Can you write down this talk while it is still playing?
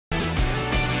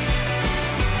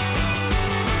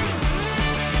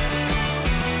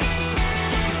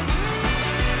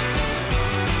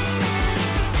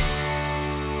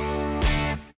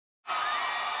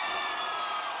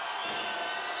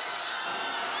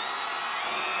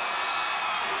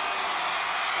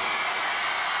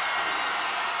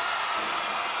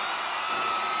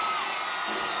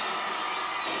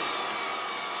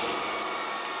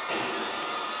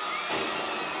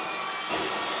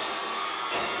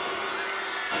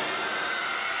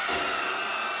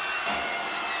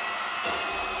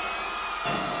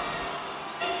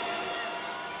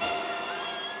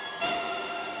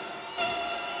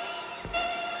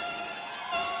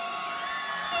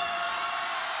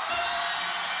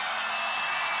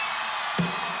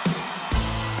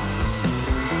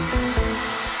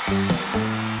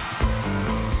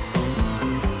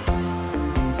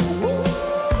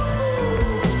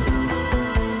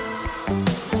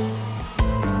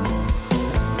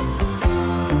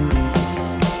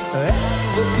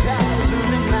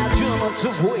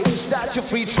out of ways. Start your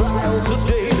free trial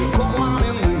today. Come on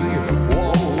in the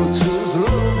waters,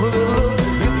 lovely love.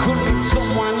 You could meet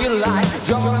someone you like,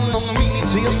 join the me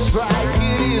to your strike.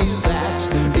 It is that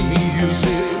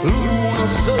easy. Lunar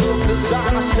surface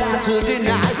on a Saturday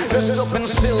night, dressed up in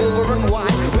silver and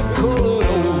white with colored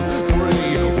old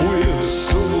gray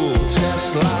whistle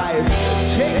test lights.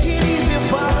 Take it easy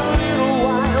for a little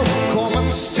while. Come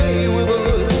and stay with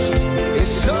us. It's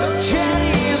such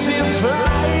an easy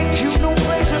flight. Cute new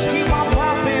places keep on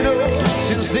popping up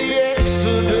since the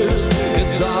Exodus.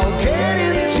 It's all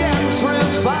getting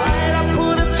gentrified. I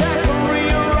put a taquery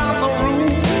around the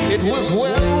roof. It was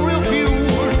well reviewed.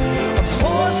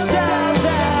 4 stars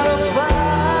out of 5,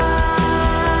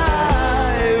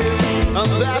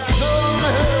 and that's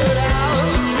unheard of.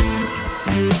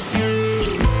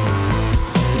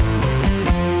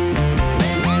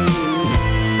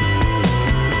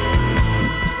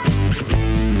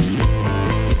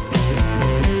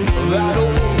 That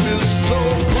old Mr.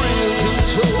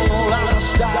 Brianstorm on the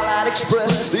Starlight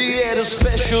Express. He had a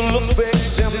special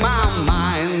effects in my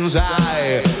mind's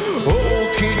eye.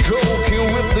 Okey dokey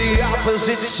with the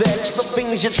opposite sex. The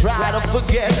things you try to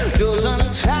forget.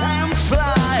 Doesn't time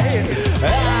fly?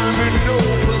 I'm in no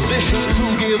position to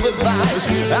give advice.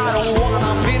 I don't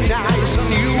wanna be nice, and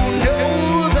you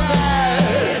know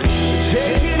that.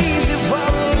 Take it easy for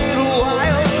a little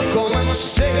while. Come and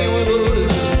stay with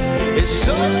us. It's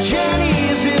such an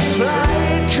easy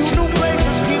flight. Cute new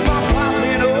places keep on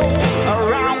popping up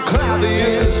around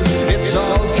Clavius. It's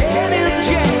all getting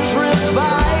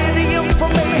gentrified. The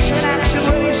information action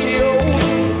ratio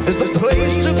is the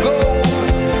place to go,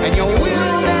 and you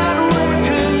will not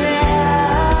recognize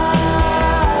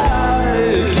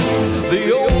the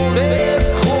old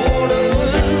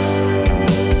headquarters.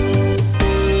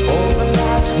 All the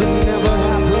nights that never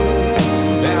happen,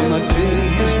 and the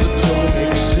days that don't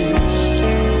exist,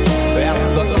 and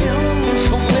the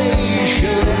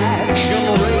information action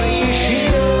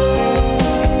ratio.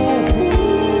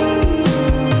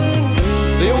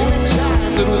 The only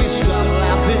time that we stop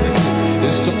laughing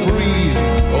is to breathe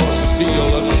or steal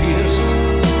a kiss.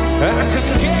 I can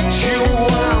get you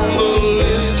on the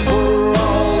list for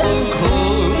all the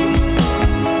clubs.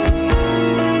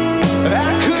 I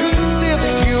could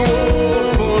lift you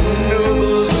up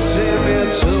another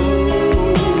cemetery.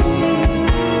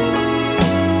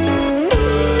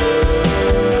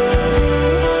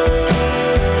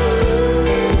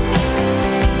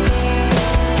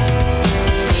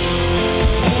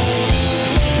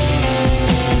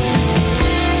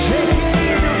 Take it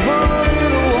easy for a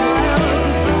little while.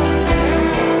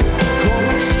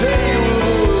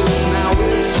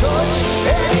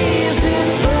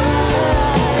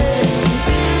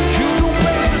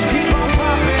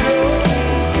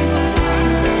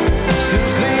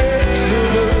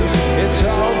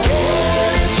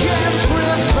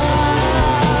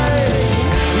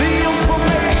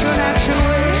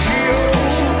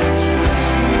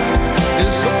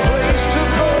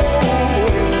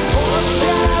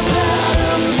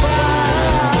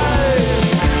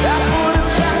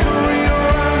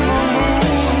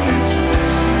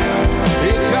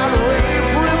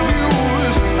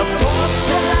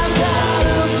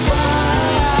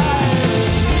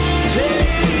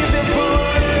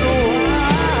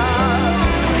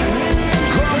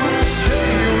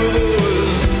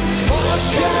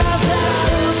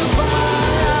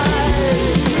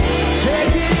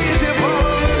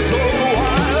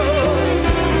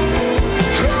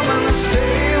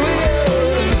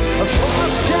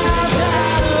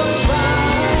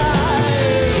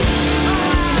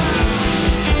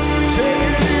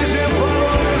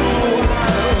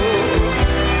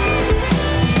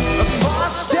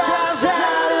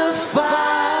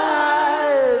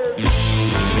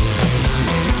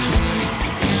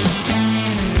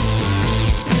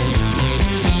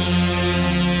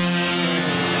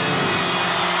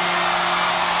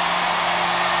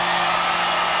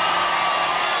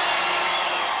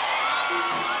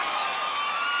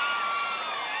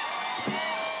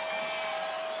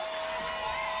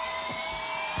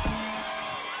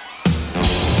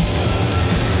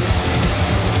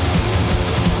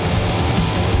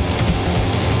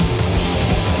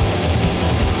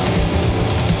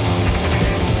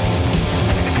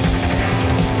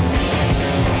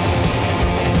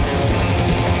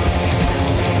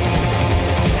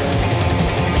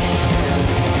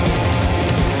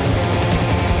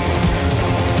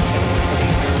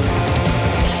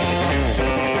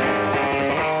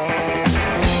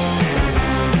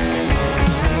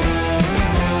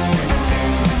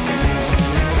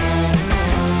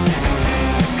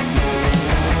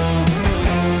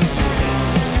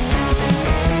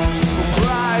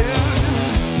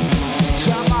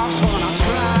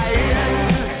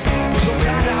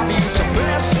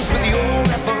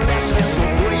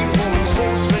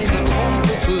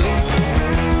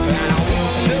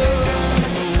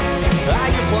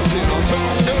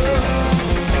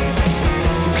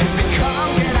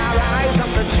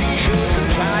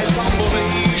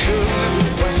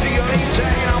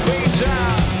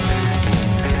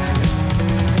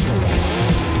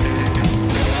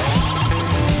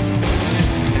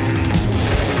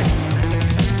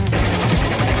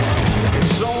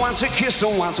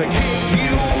 someone to kick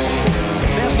you.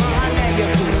 There's no way you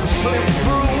couldn't slip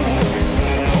through.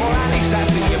 Or at least that's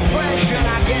the impression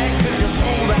I get, cause you're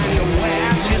smooth and you're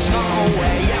wet. She's not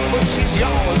away yet, but she's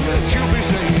yours. She'll be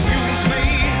saying, use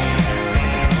me,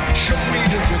 show me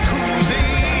the jacuzzi.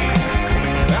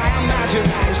 I imagine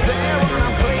that it's there when I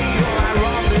play your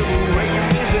rendezvous ring.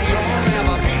 Is it you'll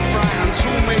never be frightened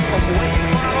to me from waiting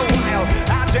for a while?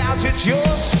 I doubt it's your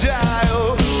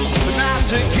style, but not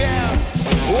to get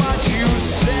what you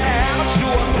said. To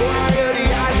acquire the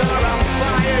eyes are on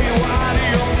fire. You are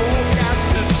your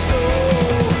forecasted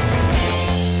soul.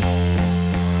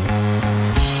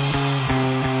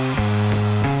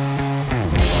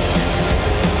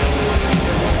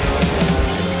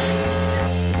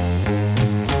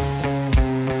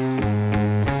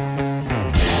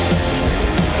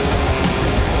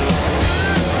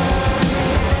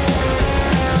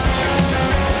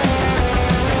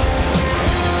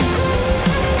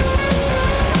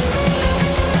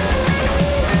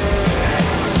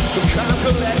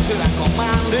 Collected and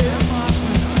commanded.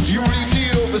 You read the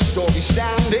other story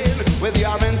standing with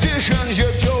your renditions,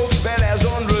 your jokes, but there's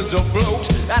hundreds of blokes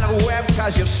that have wept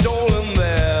cause you've stolen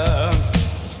their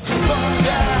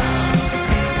thunder.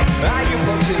 Are you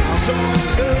putting us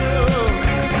under?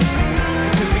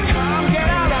 Cause we can't get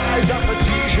our eyes off of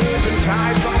t-shirts and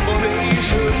ties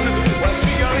combination. We'll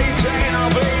see you later in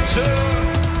our later.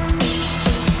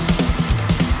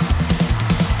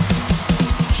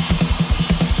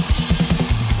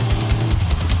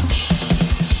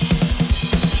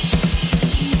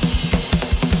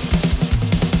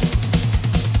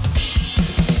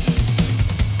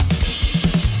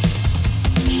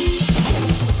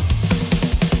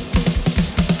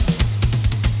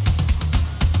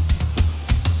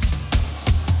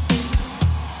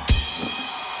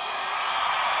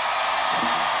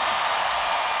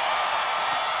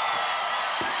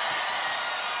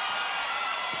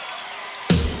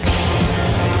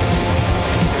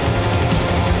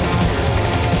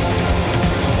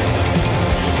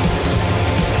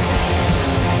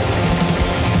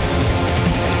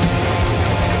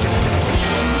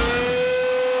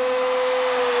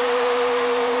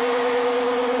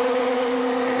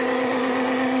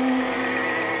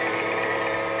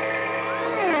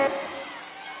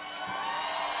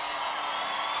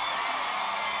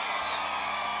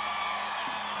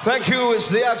 Thank you, it's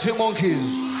the Arctic Monkeys.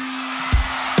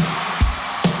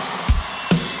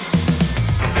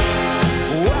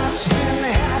 What's been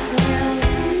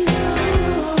happening?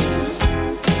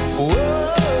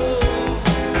 Whoa,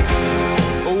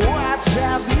 what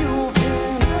have you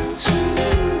been up to?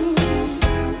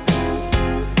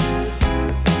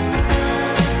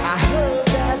 I heard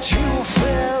that you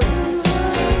fell in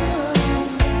love,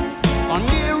 or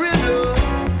near enough.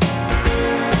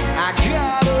 I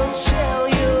gotta tell you.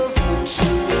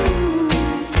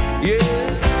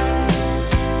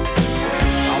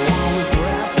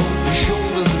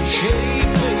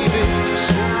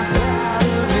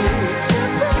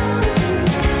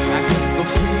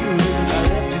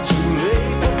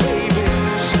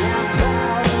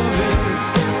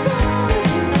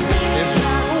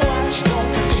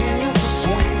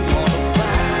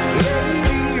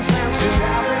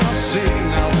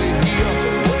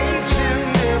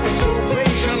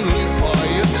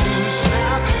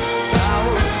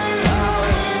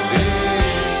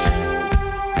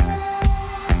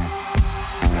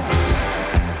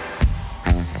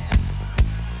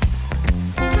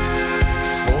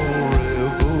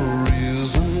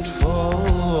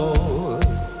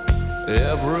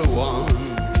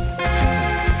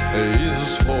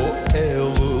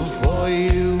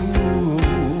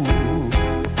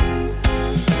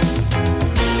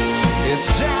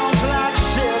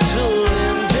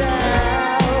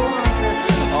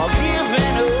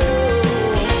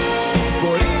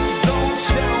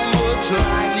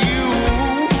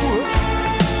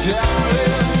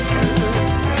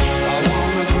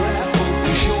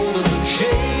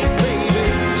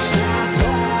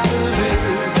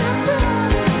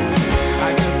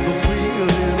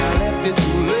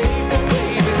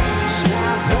 Baby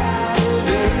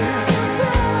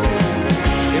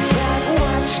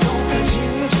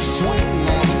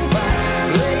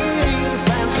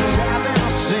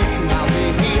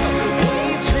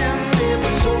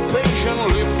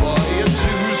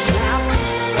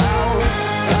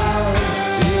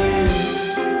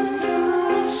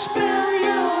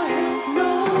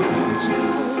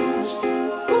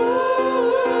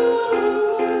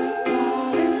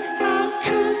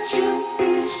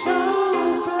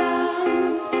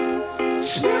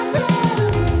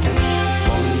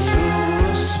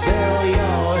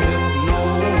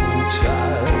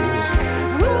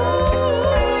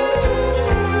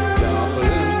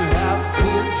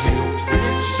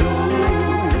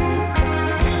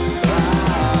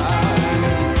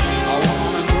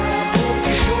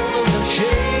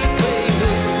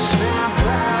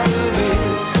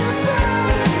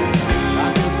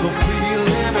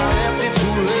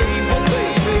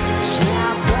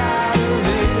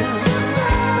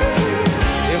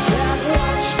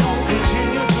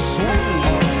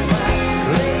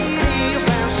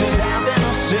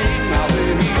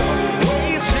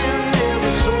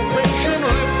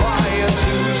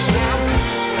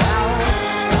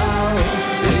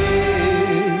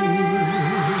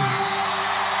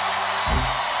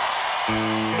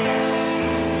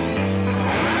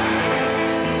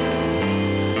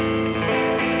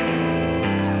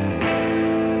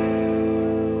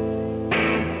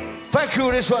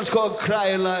cool. This one's called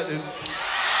Crying Lightning.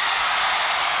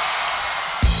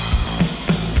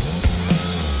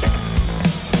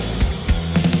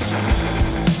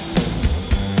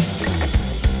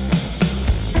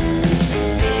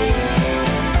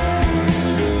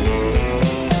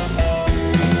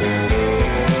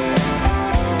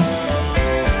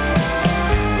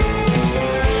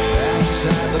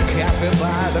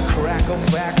 By the cracker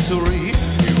factory,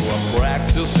 you were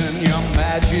practicing your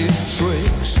magic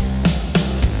tricks,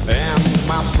 and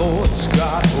my thoughts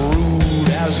got rude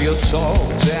as you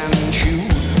talked and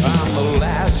chewed on the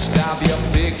last of your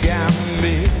big and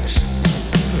mix.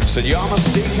 Said you're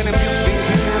mistaken if you're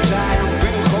thinking that I have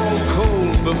been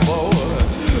cold before,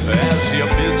 as you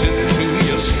bit into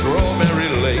your strawberry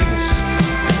lace,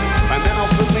 and then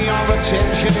offered me your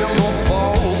attention in the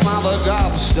form of a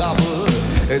gobstopper.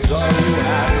 It's all you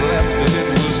had left and it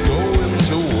was going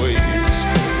to waste.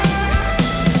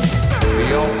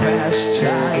 Your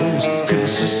pastimes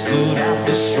consisted of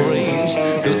the strange,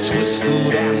 the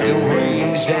twisted and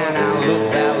deranged, and I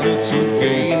love that little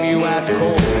game you had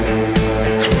called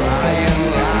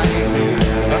Crying Lightning,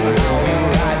 and how you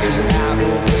like to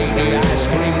aggravate the ice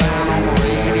cream man on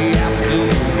rainy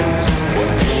afternoons.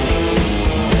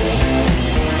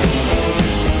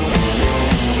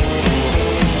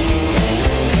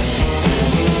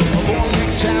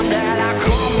 Time that I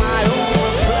call my own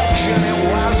reflection, it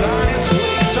was on its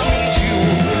way to meet you,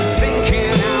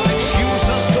 thinking of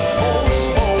excuses to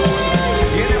postpone.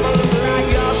 You never look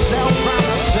like yourself from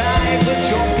the side, but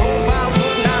your profile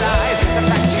could not hide the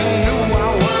fact you knew I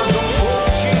was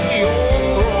approaching your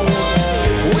throne.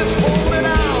 With folded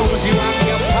arms, you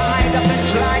occupied a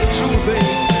bench like two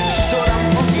things, stood up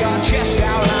from your chest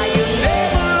out like you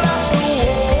never lost the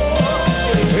war.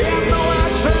 And though I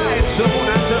tried so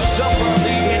not to suffer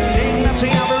of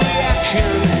a reaction,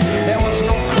 there was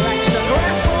no cracks to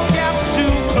grasp or gaps to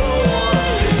close.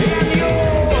 And your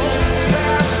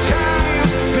pastimes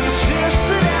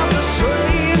consisted of the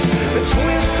strange, the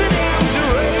twisted and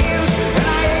deranged, and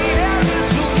I ate a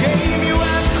little game you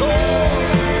had called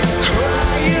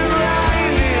Crying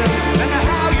Lightning, and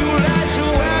how you like to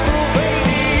aggravate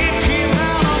me, it came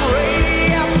out on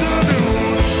rainy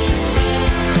afternoon.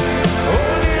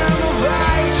 Oh,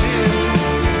 inviting.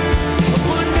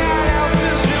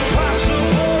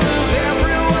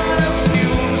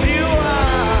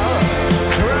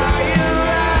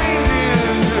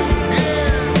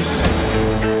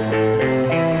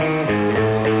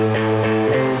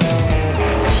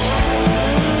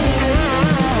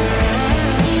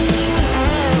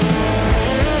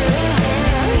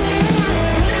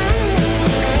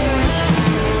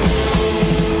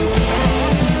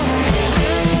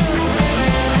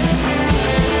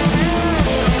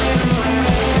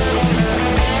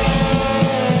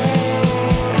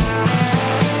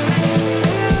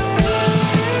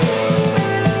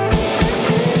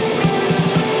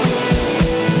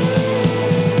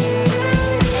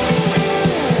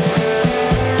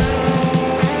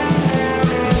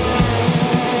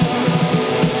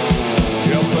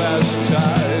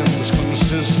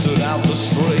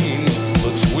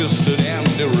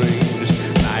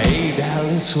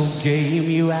 Little game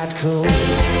you had called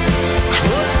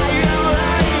Crying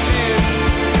Lightning,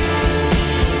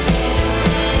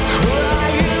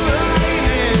 Crying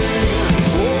Lightning,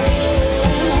 oh,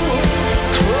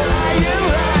 Crying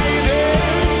Lightning,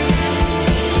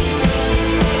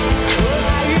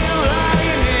 Crying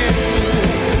Lightning.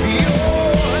 Your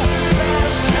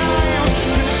pastimes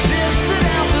consisted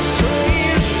of the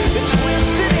strange, the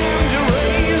twisted and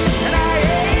deranged, and I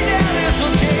ate a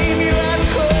little game you had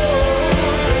called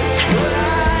Crying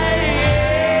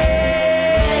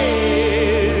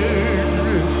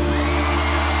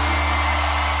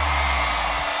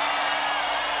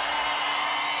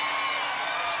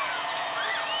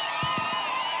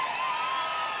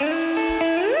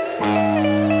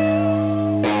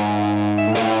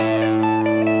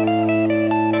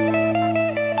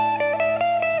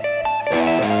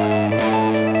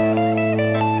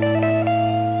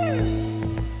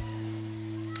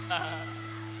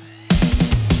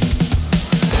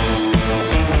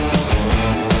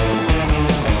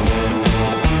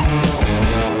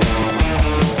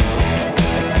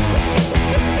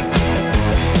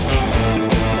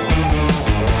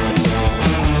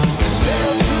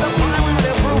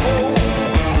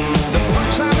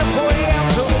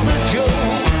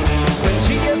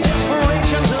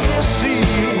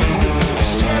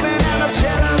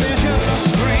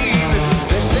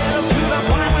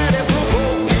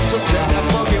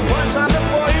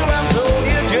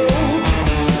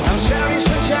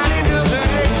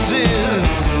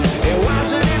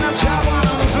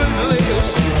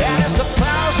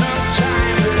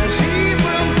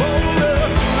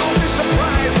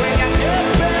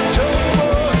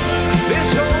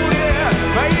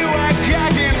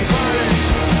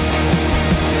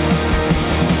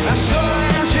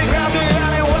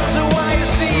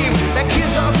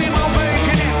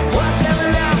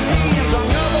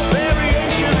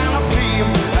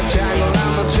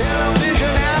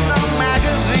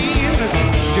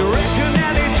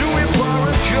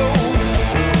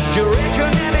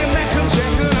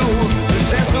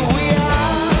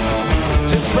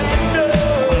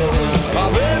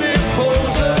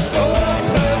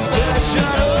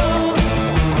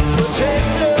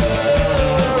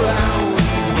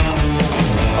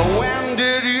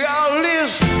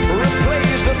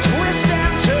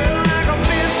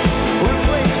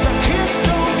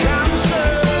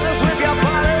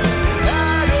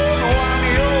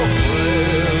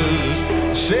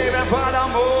while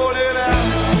I'm holding out.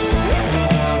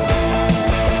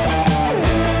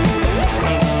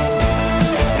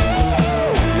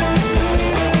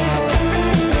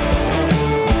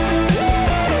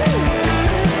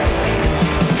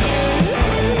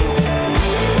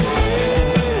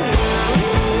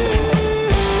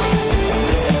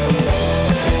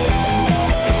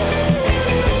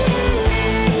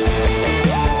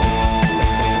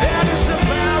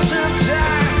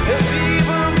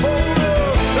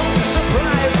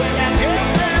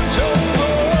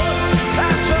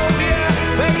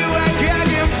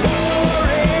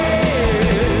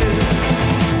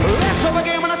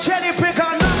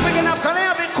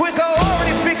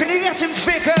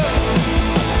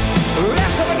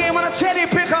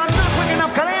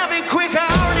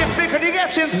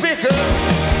 Getting thicker,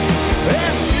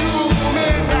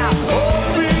 assuming that all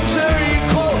things are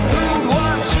equal. Who'd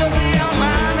want to be a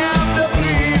man of the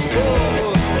people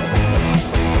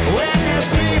when there's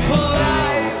people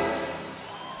like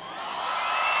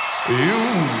you?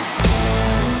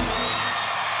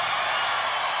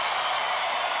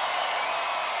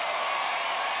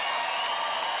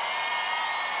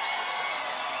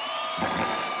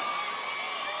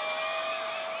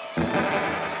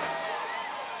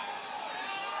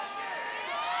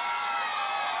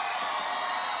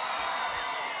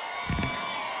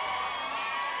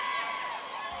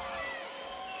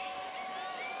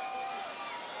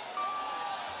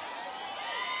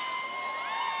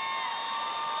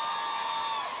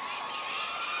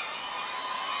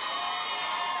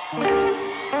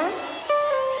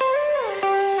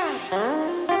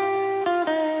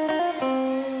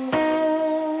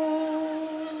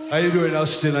 How you doing,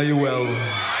 Austin? Are you well?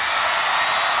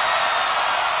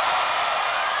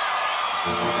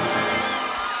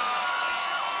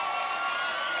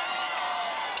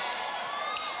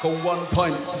 Got 1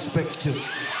 point perspective.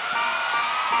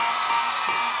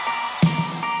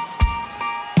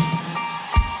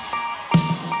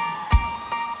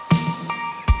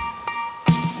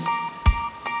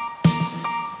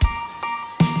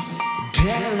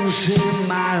 Dance in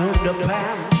my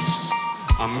underpants.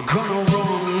 I'm gonna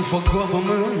run for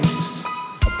government.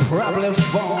 I'll probably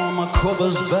form a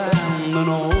covers band and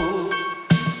all.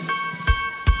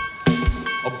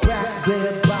 Back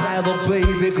there by the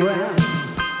baby grand,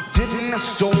 did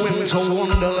Mr. Winter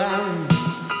Wonderland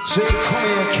say, come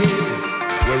here kid,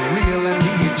 we really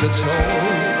need to talk.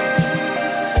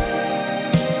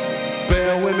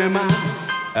 Bear with me man,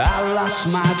 I lost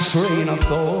my train of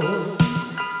thought.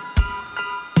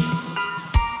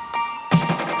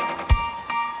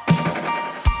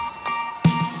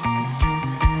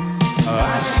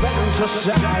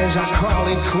 Fantasize, I call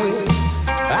it quits.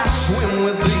 I swim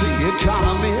with the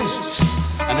economists,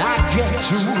 and I get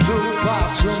to the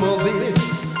bottom of it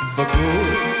for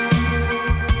good.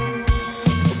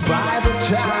 By the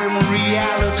time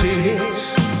reality hits,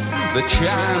 the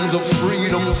chimes of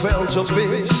freedom fell to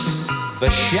bits. The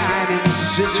shining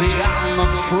city on the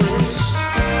fritz.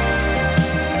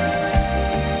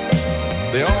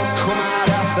 They all come out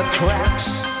of the cracks,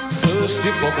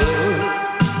 thirsty for blood.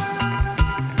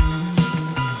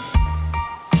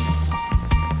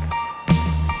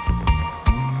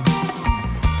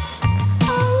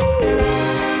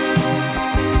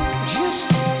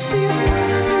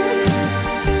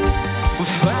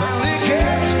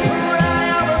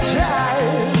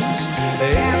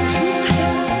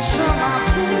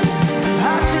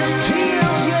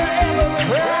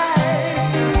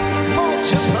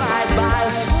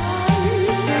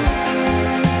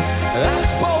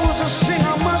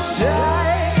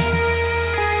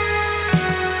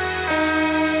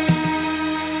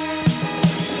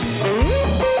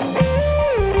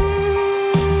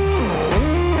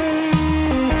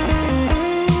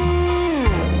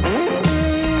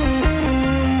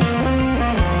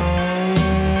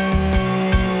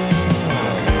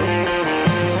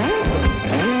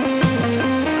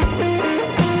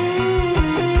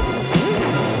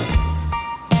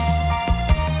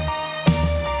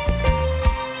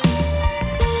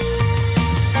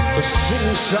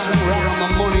 Sing-song round the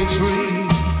money tree,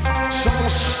 some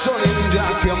stunning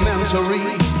documentary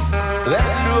that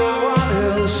no one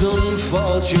else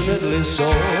unfortunately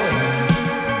saw.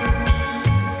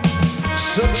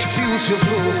 Such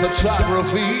beautiful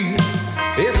photography,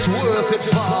 it's worth it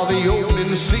for the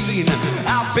opening scene.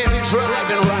 I've been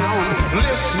driving round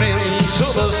listening to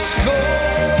the score,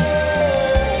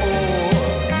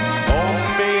 or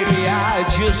maybe I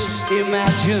just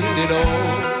imagined it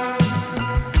all.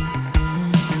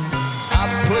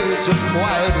 Played to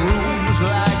quiet rooms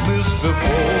like this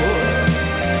before.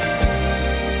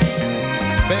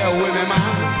 Bear with me,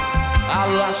 man, I I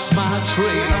lost my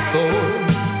train of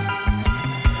thought.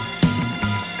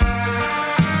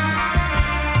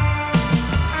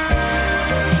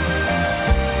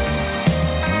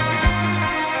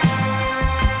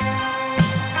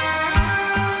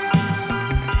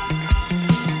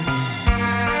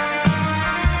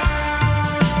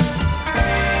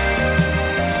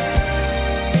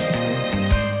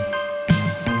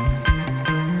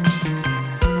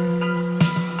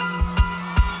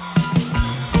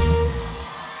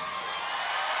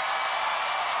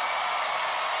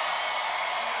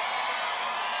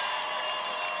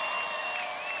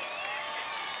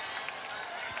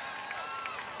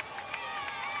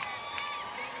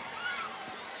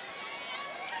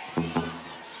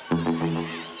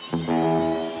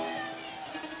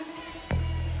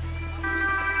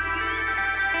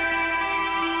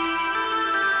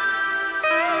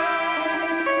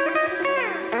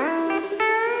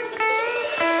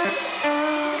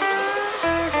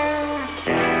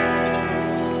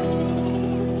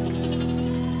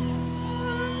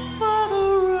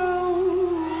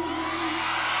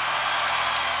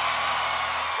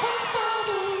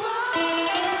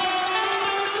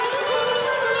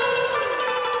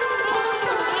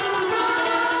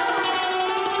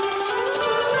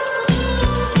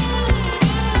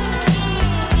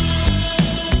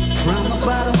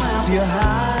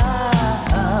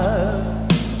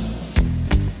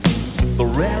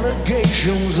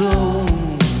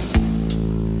 Zone.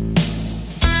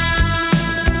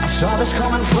 I saw this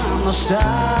coming from the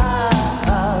start.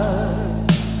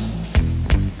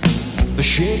 The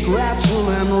shake, rattle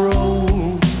and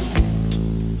roll.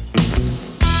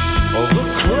 Oh, the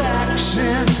cracks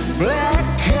in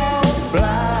blackout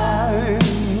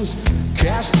blinds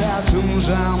cast patterns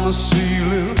on the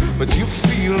ceiling, but you're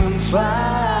feeling fine.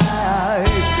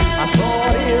 I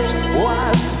thought it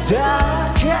was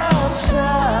dark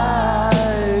outside.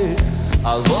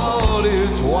 I thought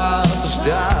it was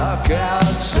dark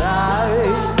outside.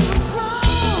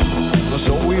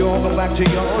 So we all go back to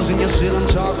yours and you sit and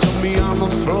talk to me on the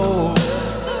floor.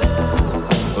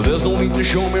 There's no need to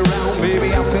show me around,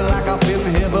 baby, I feel like I've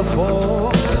been here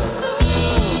before.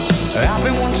 I've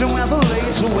been wondering whether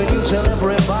later when you tell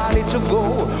everybody to go,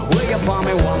 will you buy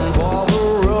me one for the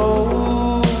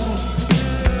road?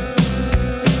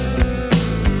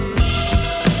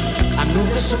 I knew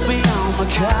this would be on the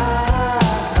card.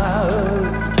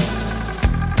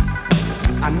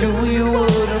 I knew you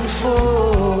wouldn't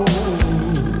fold.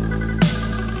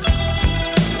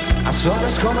 I saw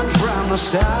this coming from the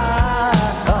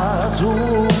start.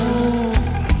 Ooh,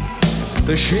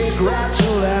 the shake,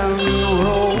 rattle and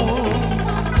roll.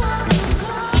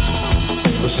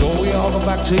 So we all go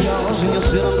back to yours and you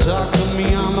sit and talk to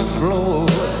me on the floor.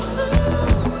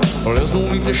 Well, there's no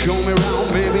need to show me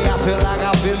around, baby, I feel like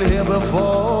I've been here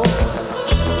before.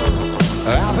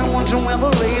 I've been wondering whether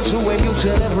later when you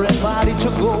tell everybody to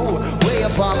go, way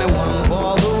up on me one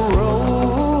for the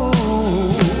road.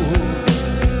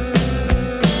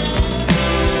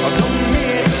 The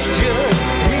mixture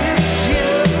hits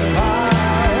you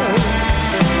hard.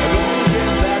 Don't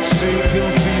get that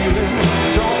sinking feeling,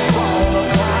 don't fall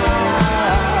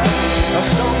apart.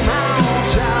 Somehow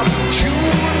top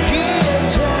tune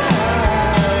guitar,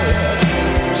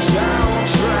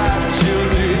 soundtrack to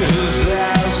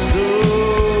disaster.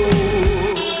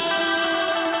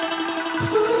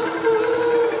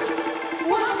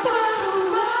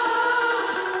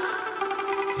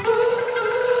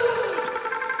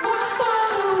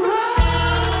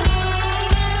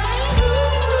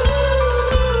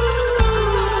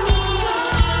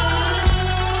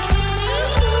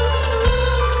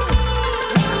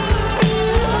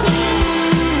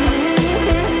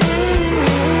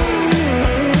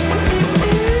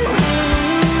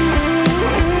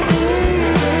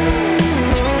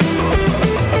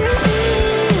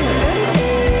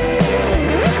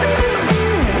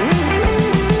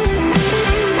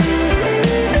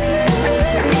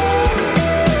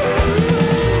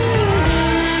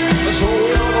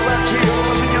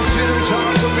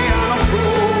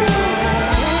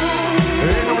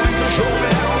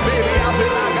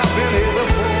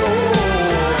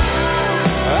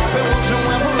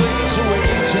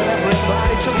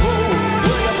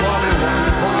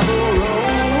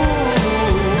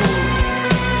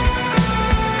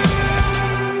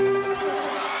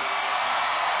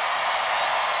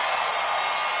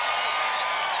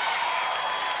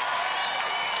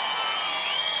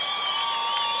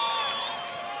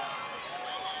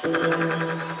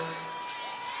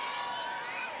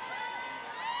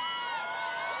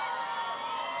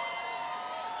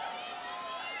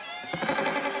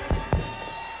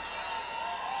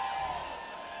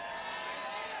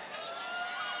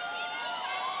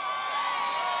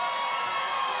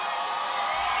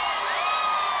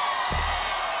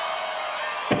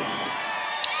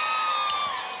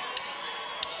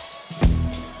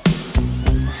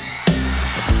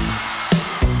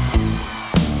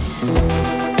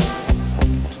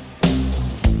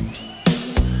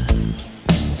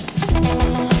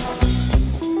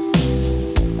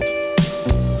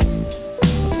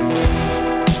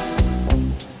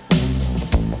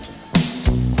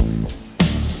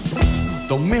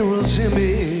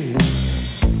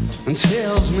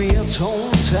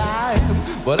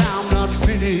 but I'm not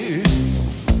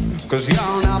finished, 'cause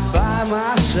you're not by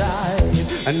my side.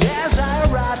 And as I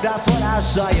arrived, I thought I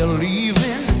saw you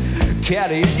leaving,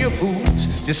 carrying your boots.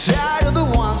 Decided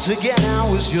that once again I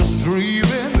was just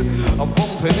dreaming of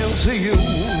bumping into you.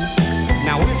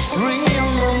 Now it's 3 in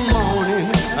the morning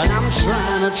and I'm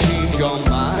trying to change your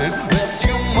mind. Left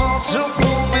you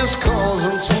multiple missed calls,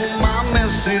 and to my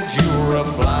message you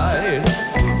replied.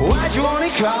 Why'd you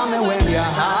only call me when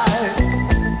you're high?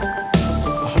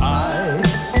 High.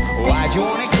 Why'd you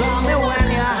only call me when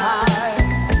you're high?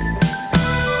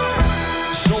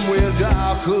 Somewhere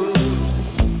darker,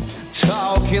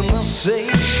 talking the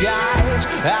same shite.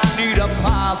 I need a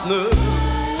partner.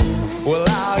 Well,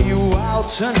 are you out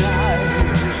tonight?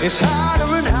 It's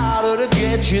harder and harder to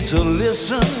get you to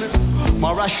listen.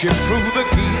 My rushing through the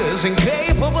gears,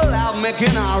 incapable of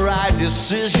making alright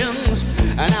decisions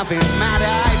and having mad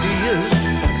ideas.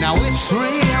 Now it's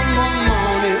 3 in the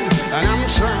morning and I'm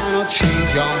trying to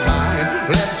change your mind.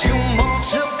 Left you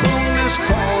multiple missed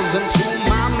calls, and to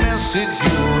my message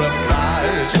you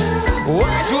replied.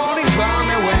 Why'd you only call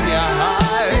me when you're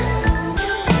high?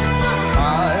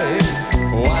 High.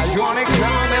 Why'd you only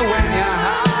call me when you're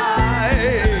high?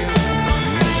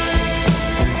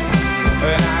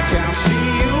 And I can see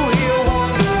you here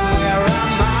wondering where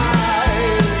am I?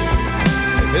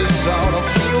 It sort of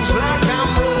feels like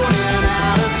I'm running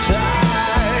out of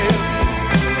time.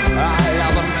 I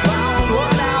haven't found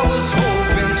what I was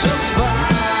hoping to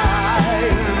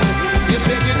find. You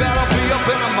said you gotta be up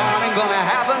in the morning, gonna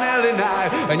have an early night,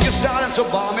 and you're starting to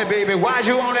bore me, baby. Why'd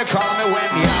you only call me when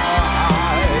you're high?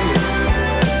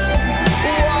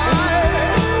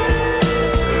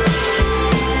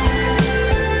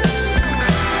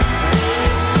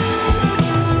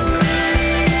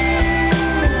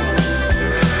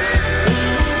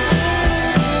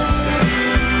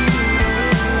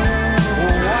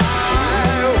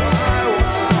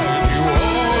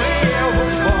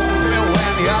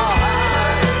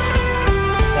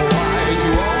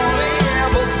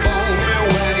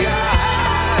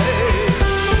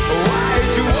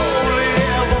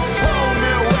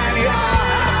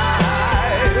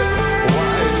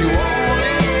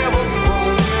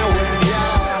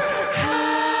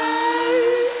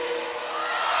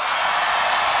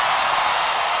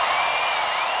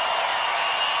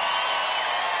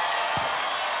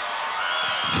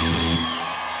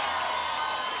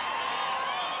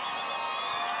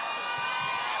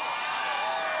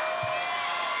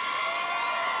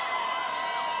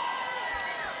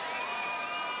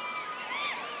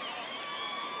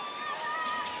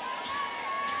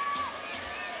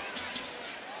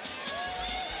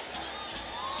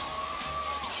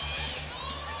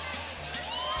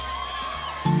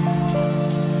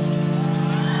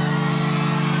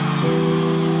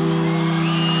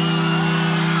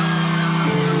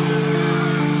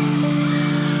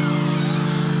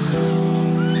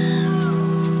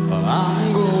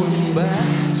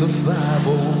 To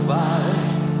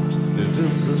 505. If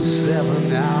it's a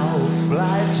 7-hour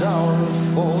flight or a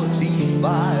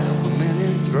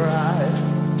 45-minute drive,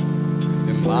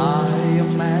 in my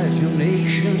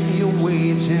imagination you're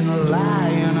waiting,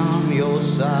 lying on your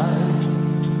side,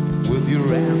 with your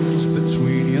hands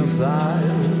between your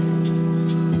thighs.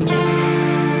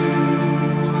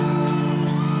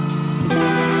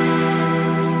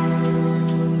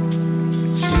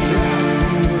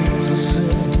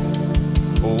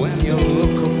 When you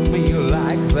look at me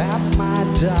like that, my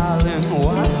darling,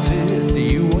 what did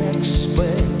you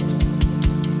expect?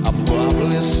 I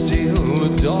probably still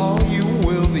adore you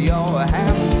with your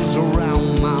hands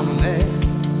around my neck,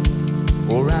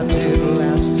 or I did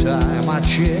last time I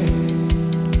checked.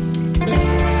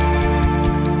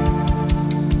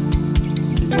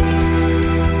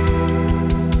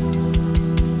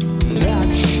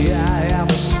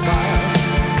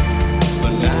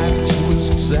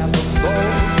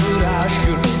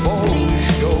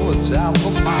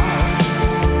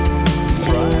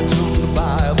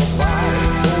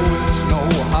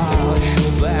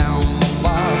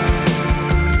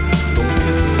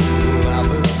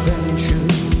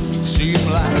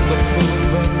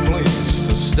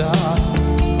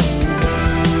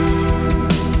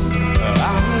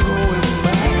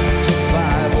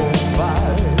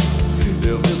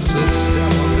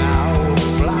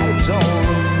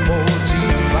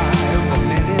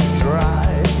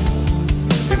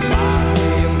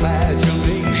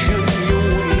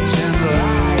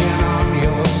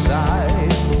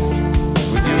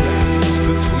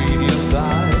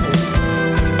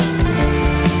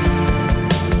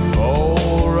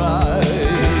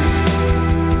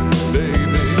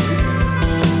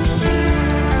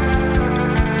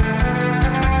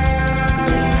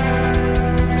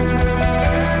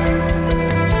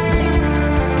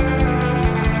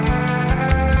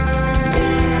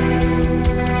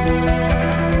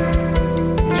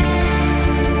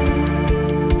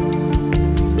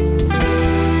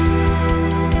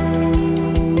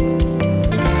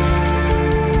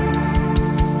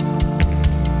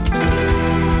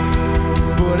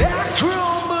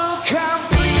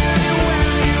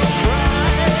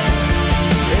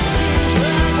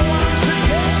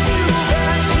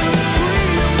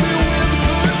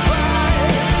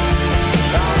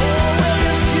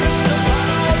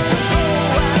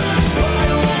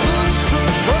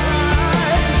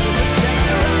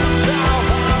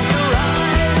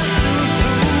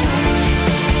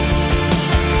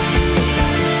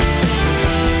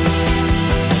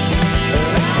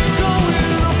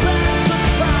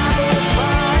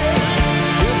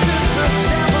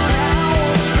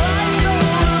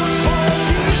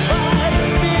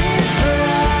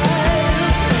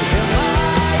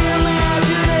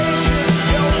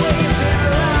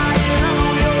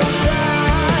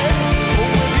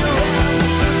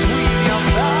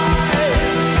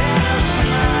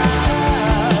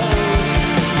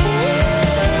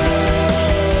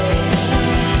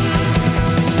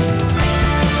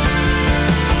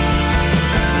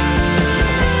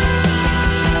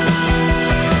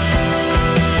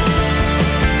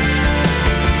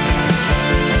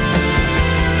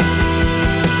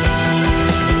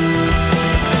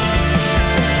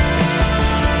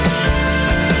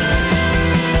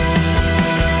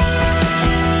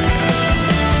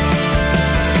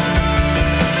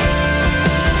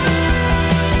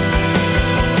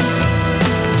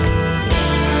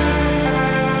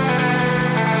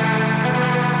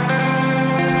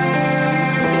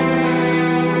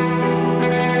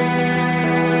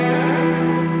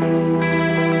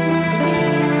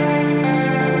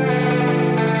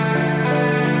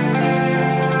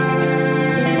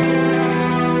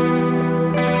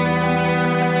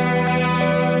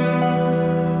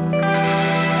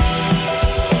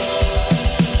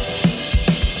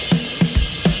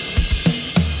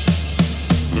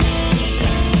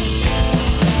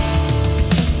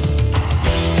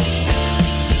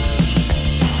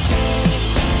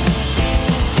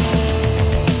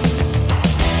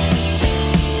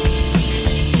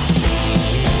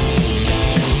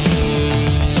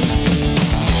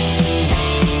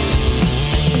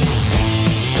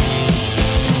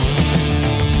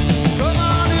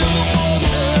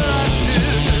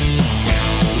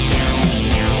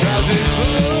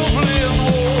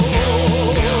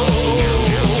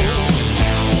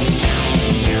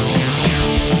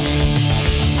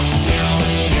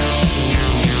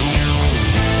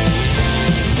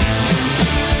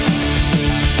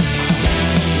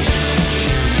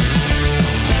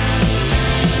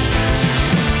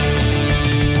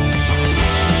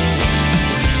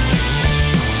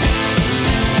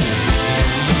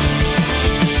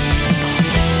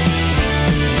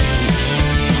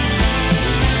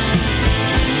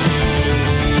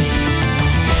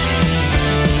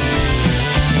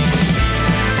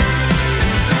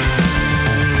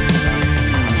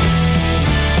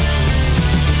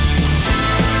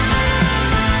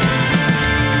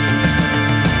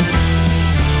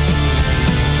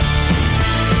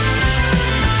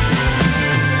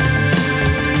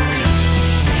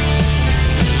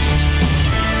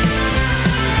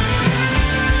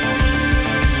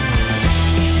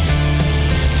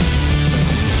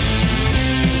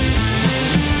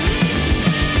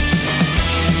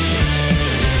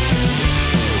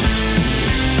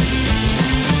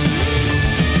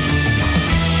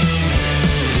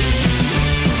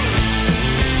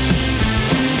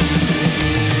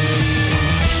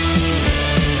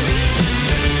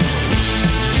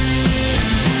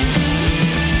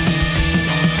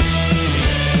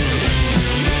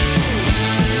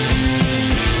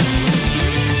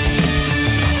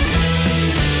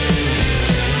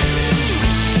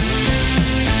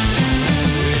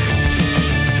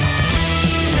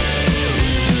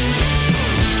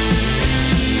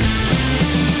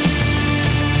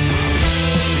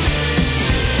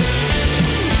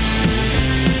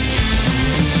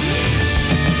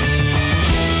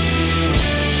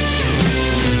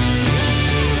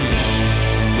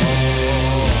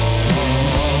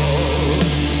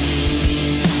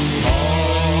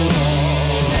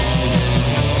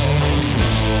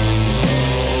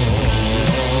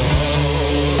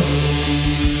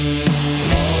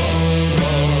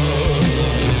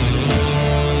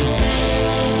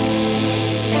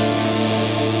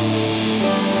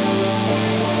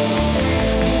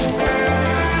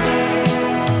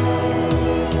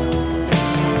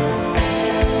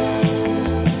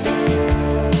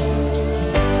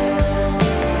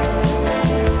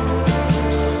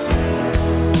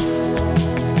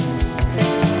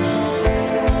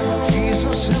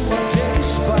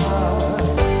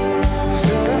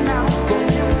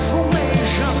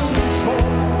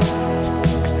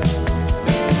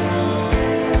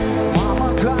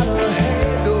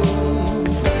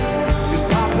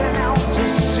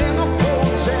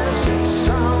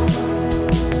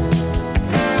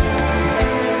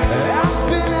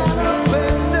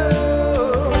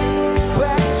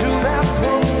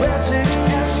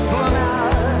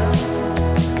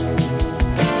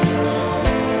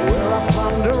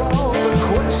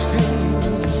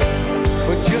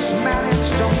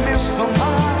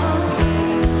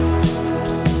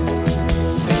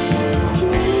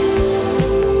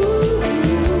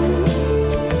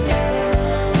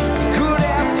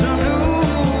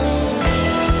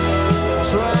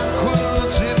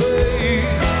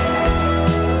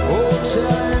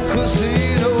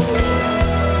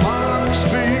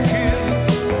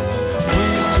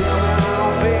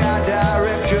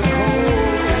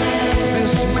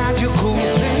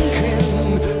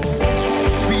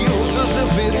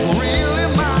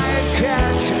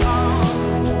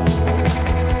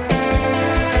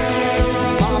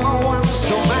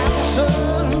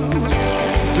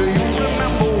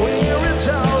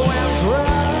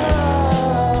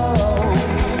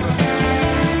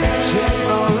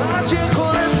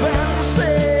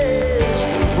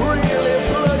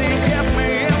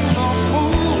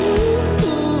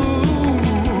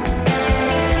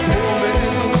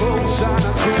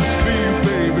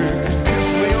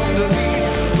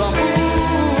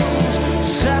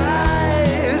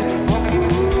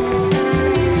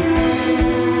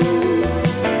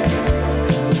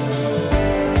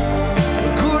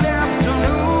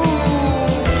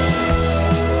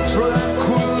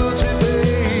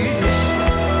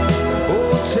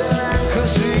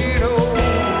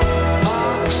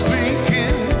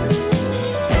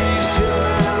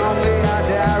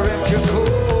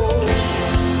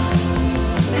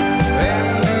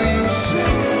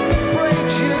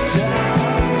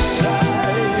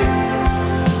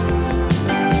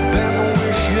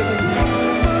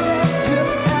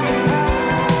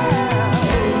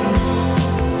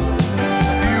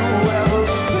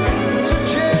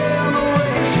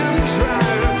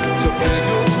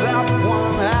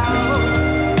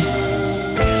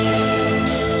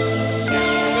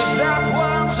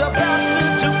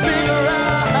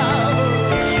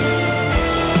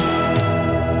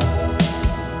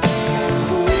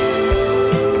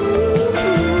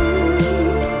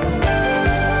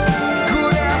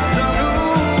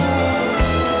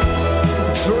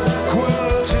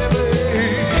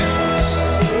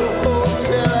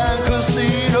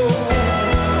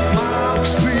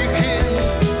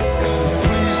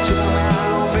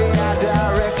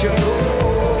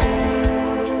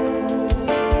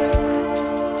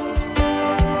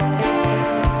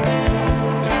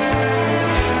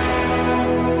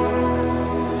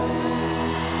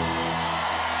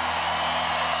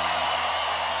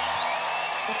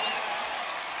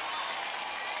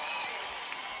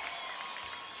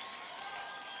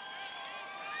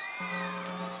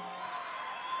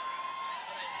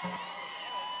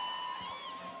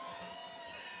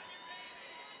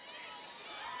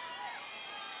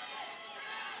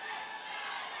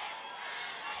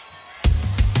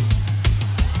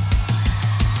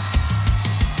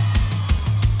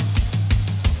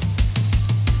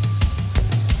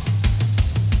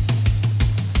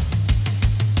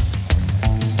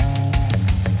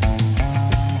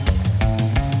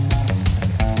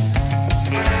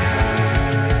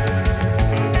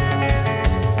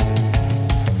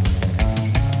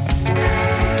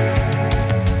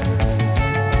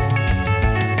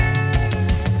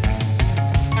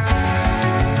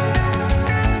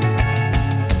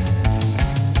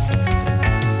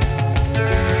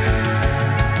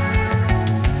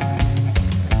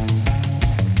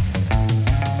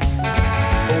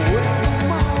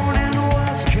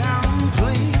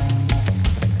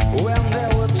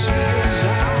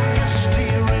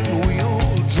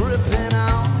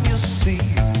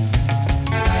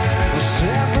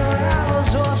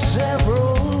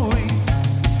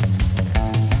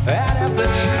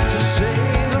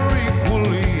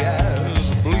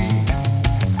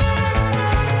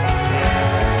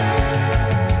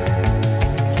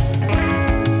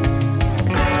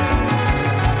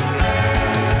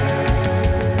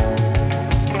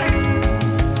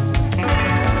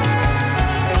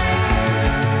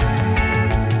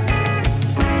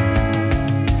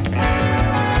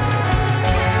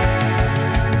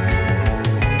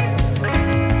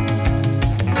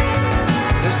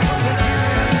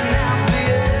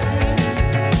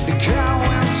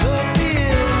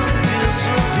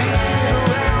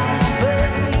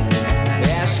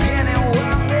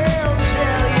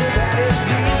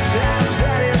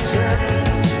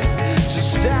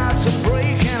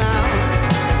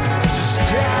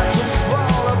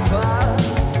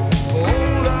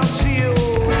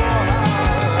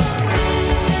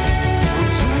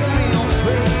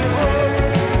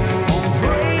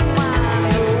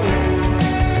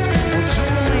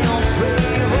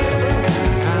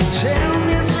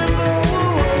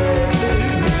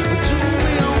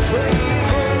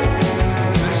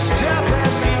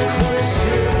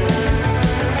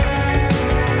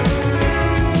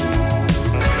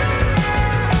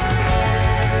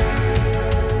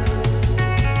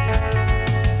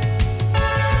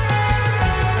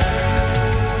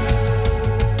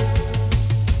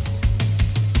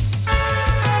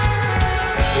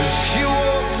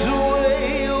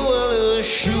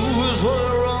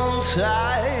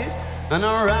 and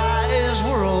our eyes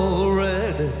were all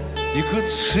red. You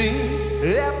could see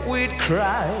that we'd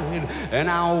cried, and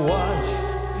I watched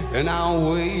and I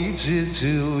waited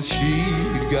till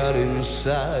she'd got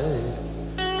inside,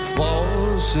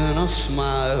 forcing a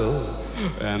smile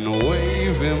and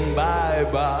waving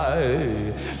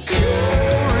bye-bye.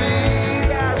 Curiosity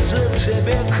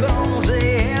becomes a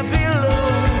heavy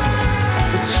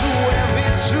load, too heavy,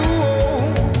 too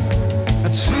old,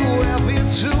 too heavy,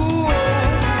 too old.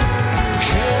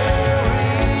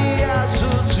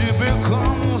 Curiosity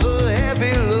becomes a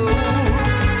heavy load,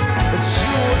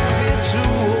 too heavy,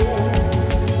 too old,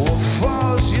 will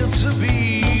force you to be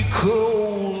cold.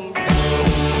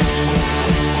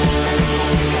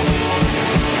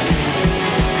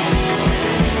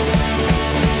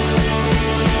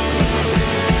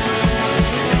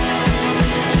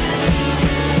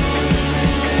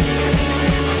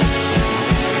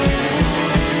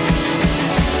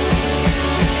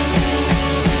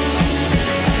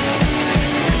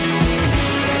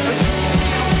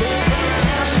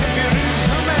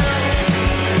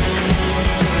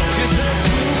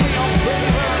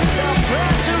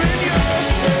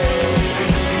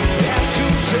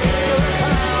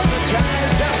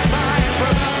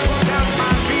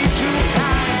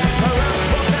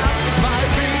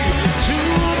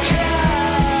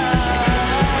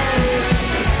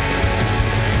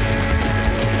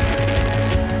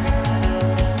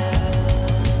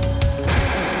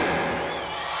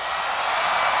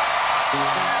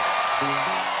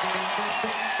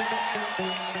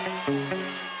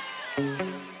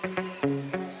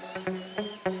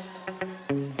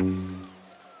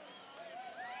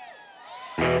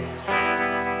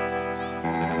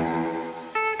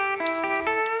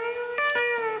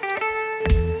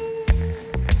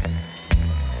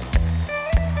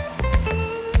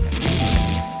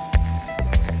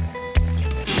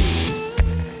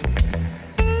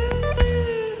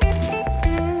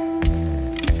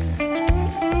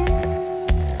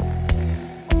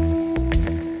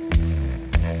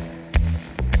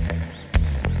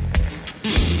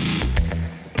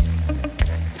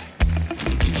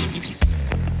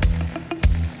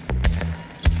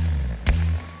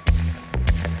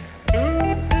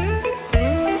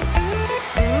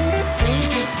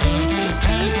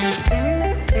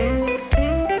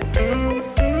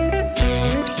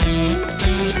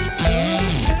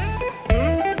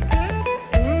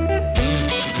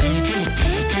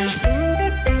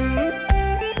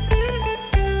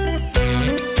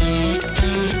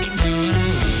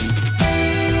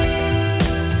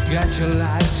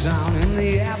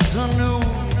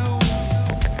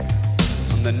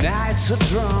 The nights are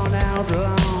drawn out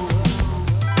long,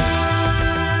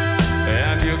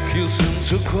 and you're kissing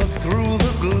to cut through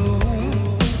the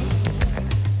gloom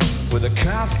with a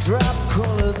cough drop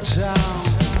colored town.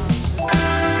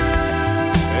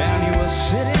 And you were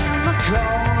sitting in the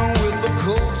corner with the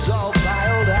coats all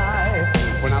piled high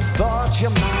when I thought you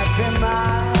might be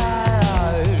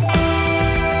mine.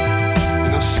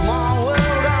 In a small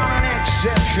world on an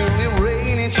exceptionally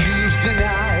rainy Tuesday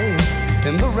night,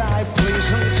 in the right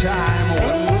place and time,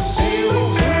 when the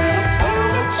zeros ran up on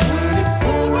the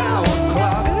 24-hour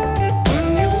clock, when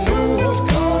your move was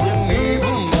calling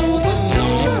even though the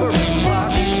number is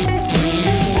blocked, when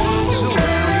you walked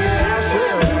around, yeah, I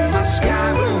swear my sky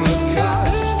blue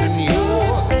cost and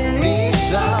your knee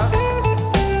soft.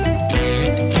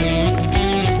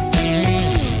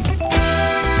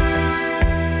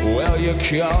 Well, you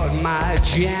caught my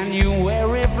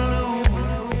January blue.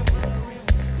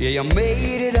 Yeah, you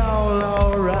made it all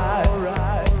alright.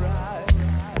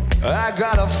 I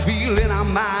got a feeling I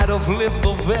might have lived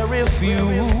the very few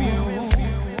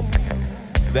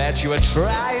that you were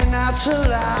trying not to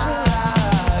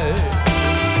lie.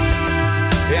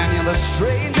 And you're the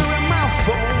stranger in my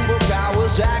phone book. I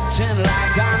was acting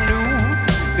like I knew,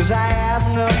 'cause I have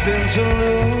nothing to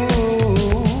lose.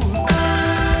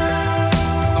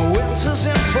 Winter's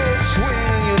in full swing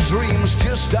and your dreams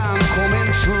just aren't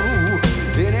coming true.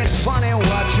 Isn't it funny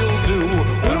what you'll do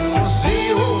when the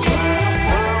zeros line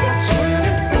up on the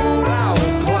 24-hour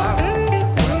clock,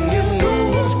 when you know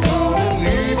who's calling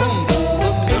even though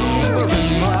the number is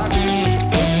blocked,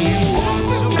 when you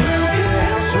walked around your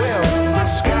house wearing my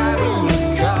sky blue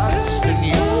cost and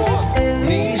your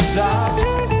knee soft.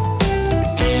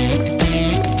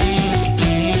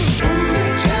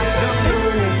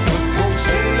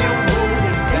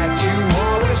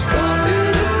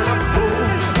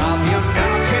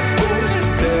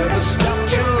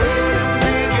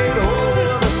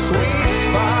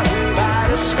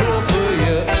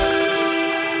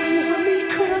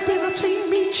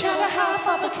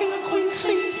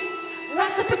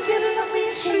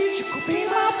 you could be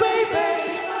my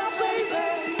baby.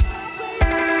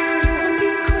 You and me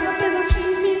could have been a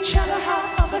team, each other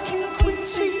half of a king and queen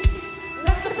seat.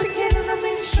 Like the beginning of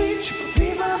Main Street, you could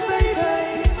be my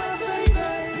baby.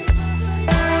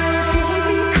 You and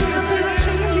me could have been a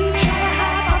team, each other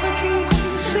half of a king and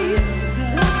queen seat.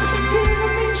 Like the beginning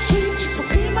of Main Street, you could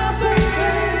be my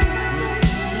baby.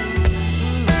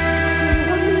 You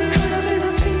and me could have been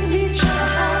a team, each other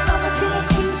half of a king and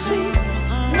queen seat.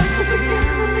 Like the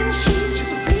beginning of Main Street, you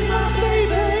could be my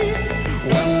baby.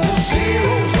 When the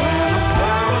zeros line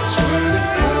upon a twin and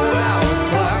pull out a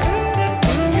clock,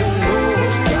 when you know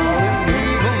who's counting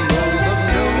even though the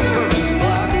number is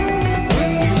blocked,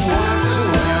 when you walk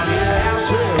around your house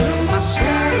wearing my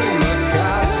sky blue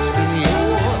cost and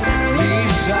your knee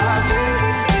socks.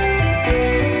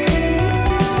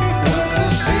 When the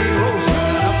zeros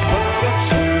line upon a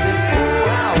twin and pull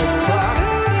out a clock,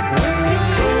 when you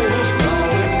know who's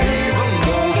counting even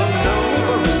though the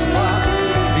number is blocked,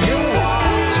 you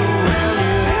walked around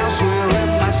your house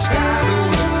wearing my sky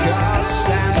blue cost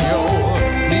and your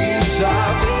knee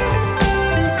socks.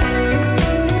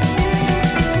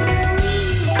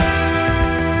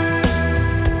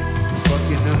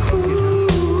 Fucking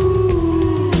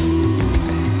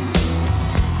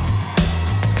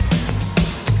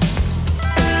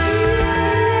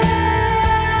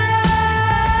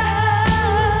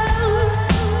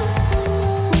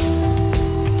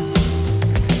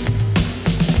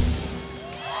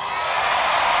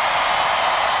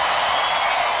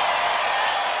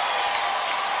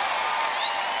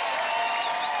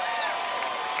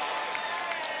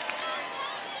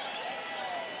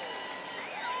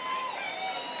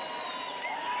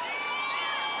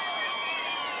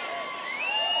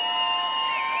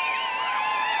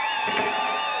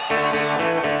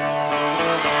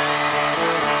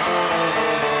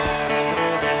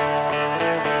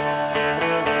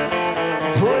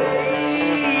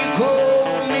break,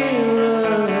 oh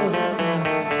mirror,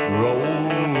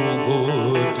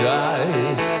 roll the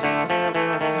dice,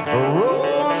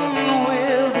 run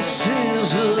with the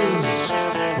scissors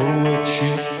through a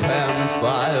cheap and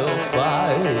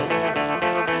firefight,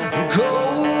 go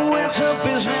into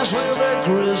business with a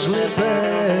grizzly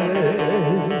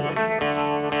bear,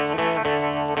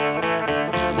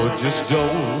 but just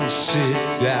don't sit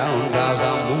down 'cause I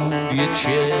moved your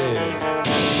chair.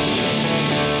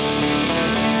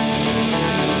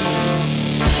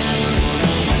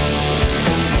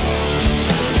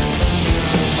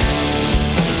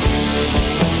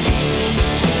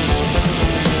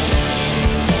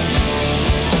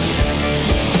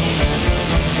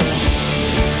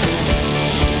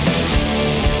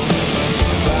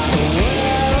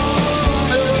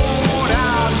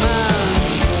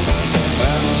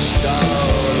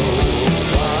 Start a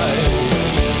fire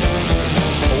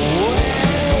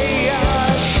way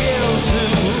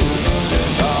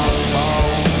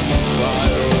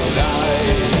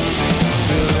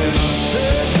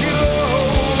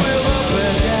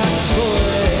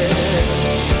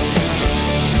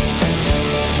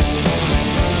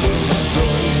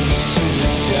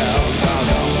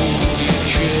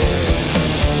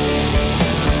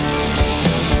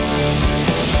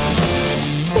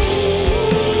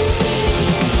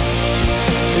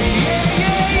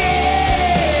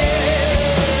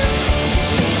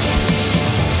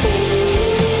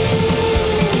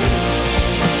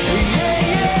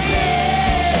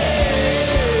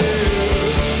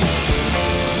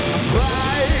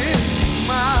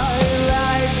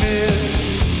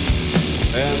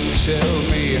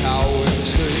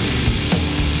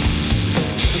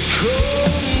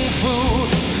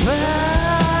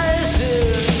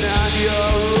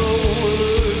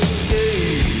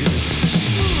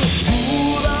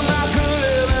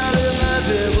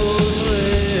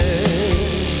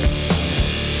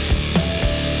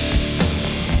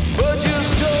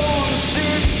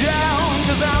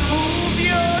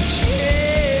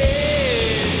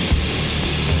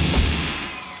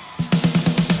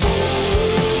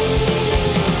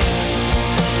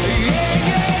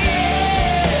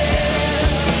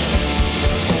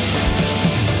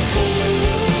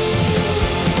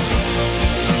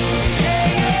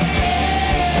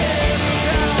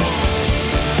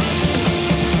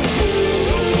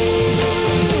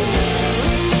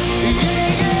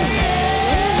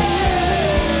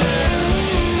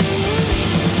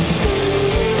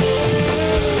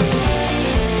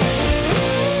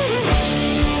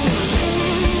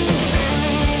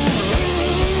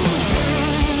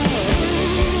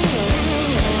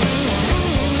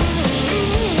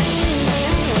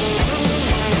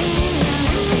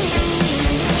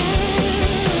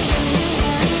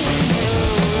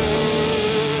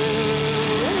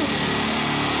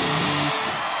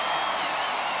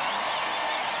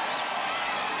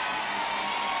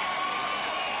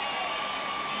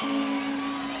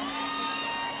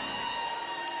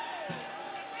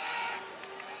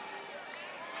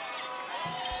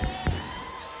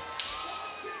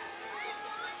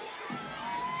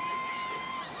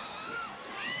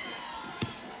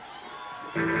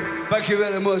Thank you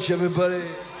very much, everybody.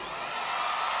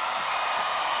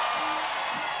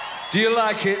 Do you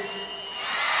like it?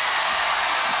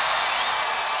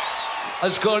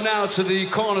 Let's go now to the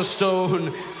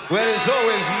Cornerstone, where it's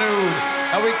always noon,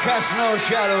 and we cast no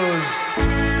shadows.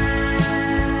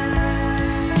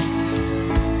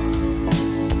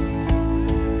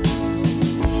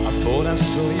 I thought I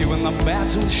saw you in the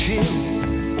battleship,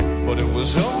 but it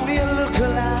was only a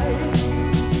look-alike.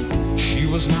 She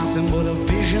was nothing but a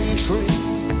vision trick.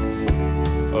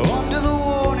 Under the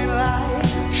warning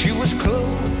light, she was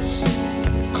close,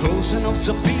 close enough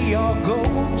to be your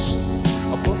ghost.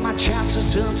 But my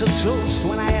chances turned to toast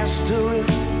when I asked her if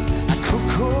I could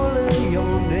call her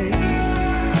your name.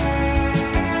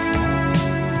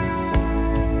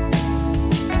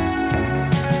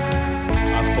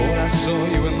 I thought I saw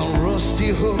you in the rusty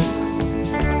hook,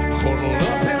 huddled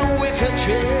up in a wicker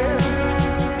chair.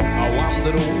 I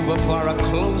wandered over for a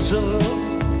closer look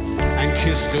and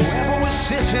kissed whoever was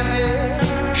sitting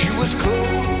there. She was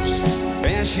close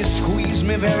and she squeezed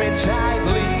me very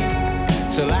tightly,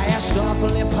 till I asked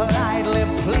awfully politely,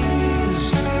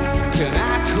 please, can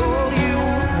I call you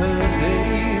her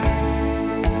name?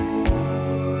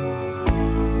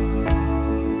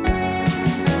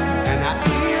 And I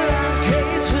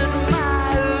elongated my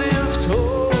left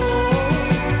toe.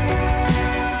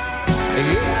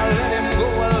 Yeah, I let him go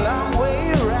a long way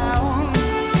around.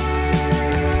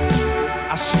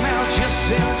 I smelled your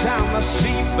scent on the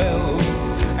seatbelt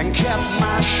and kept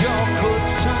my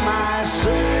shortcuts to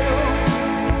myself.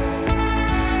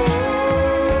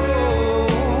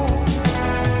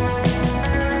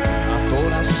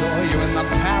 I saw you in the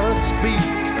parrot's beak,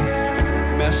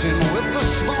 messing with the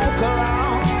smoke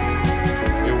alarm.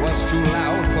 It was too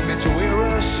loud for me to hear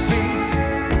her speak,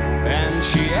 and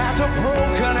she had a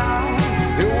broken arm.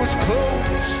 It was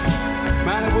close,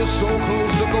 man, it was so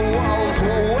close that the walls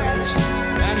were wet,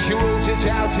 and she wrote it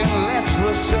out in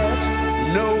letters set.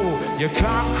 No, you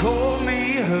can't call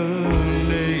me her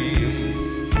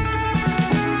name.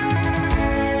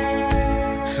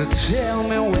 So tell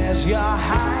me, where's your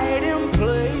hiding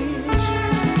place?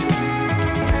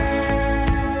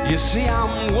 You see,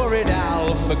 I'm worried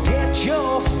I'll forget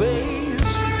your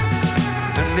face,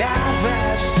 and I've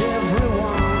asked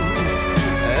everyone.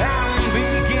 I'm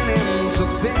beginning to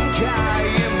think I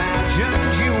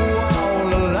imagined you all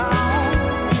along.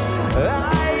 I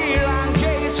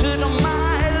elongated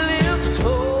my left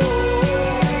toe.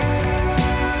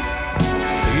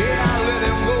 Yeah, I let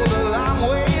him go the long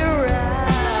way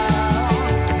around.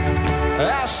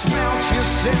 I smelt your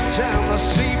scent down the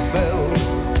seatbelt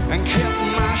and kept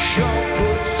my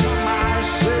shortcuts to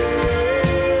myself.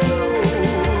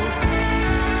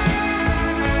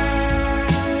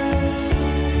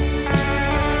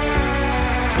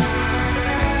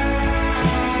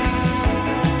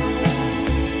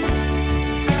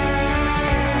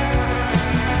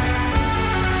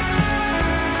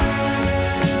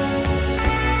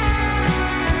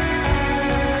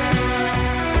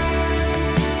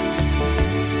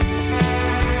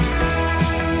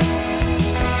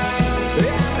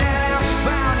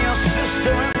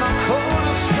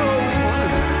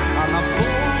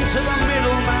 To the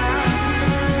middleman,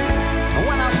 and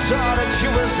when I saw that she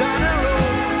was on her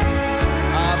own,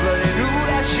 I bloody knew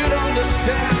that she'd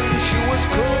understand. She was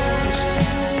close,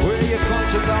 well, you come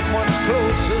to come much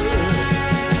closer.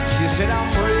 She said,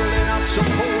 I'm really not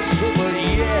supposed to, but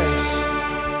yes,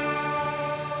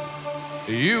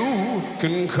 you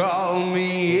can call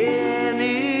me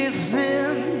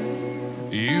anything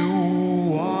you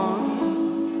want.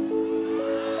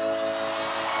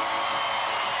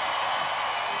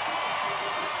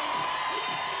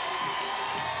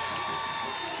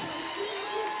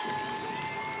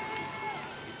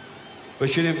 But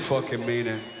she didn't fucking mean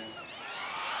it.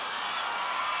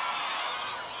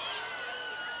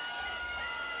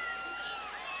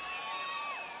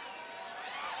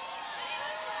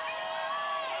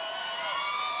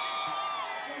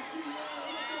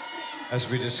 As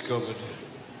we discovered.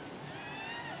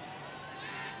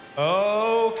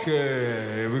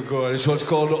 Okay, here we go. This one's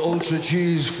called the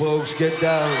Ultracheese, folks. Get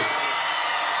down.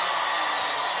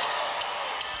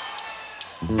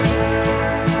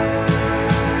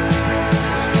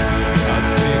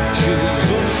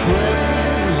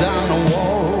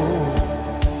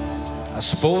 I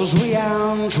suppose we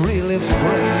aren't really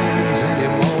friends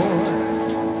anymore.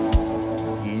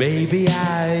 Maybe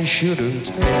I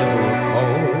shouldn't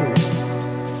ever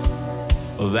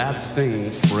call that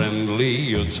thing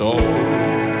friendly at all.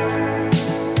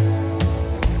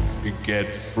 You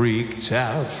get freaked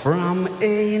out from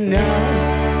a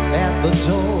knock at the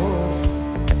door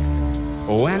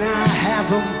when I have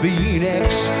haven't been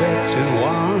expecting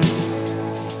one,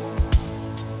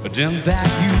 then that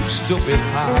used to be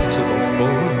part of the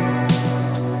fun.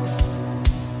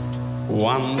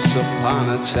 Once upon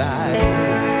a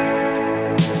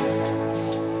time,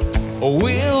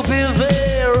 we'll be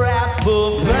there at the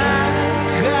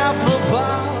back of the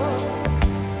bar,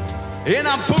 in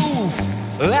a booth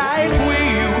like we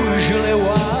usually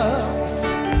were.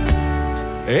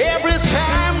 Every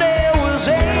time there was a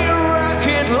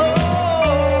rocket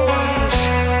launch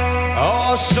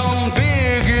or some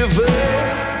big event,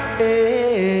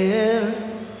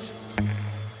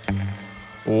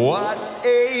 what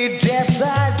a death I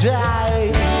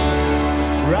died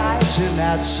writing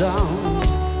that song,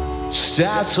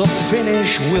 start to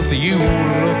finish with you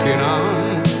looking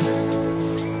on.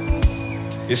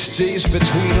 It stays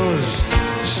between us,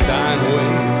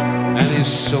 Steinway and his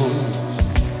sons,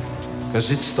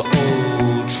 'cause it's the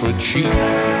Ultracheese.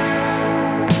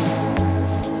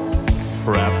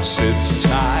 Perhaps it's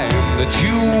time that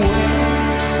you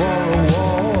went for a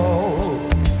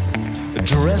walk,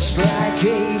 dressed like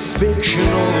a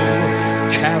fictional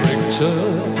character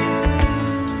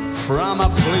from a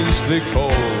place they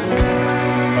call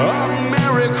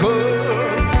America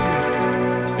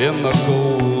in the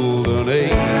golden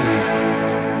age.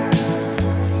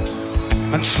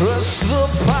 And trust the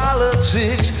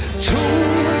politics to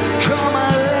come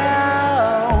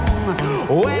along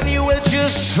when you were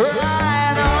just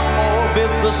trying to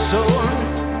orbit the sun,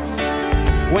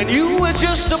 when you were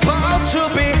just about to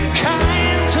be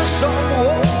kind to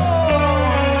someone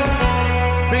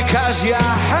because you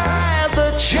had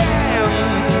the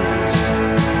chance.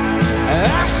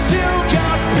 I still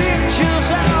got pictures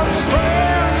of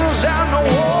friends on the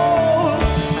wall.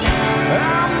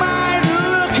 I might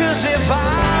look as if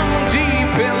I'm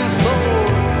deep in thought,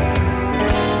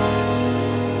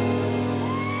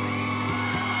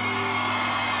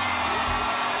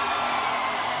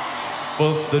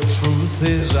 but the truth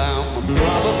is I'm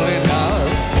probably not,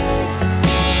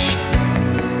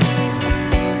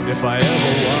 if I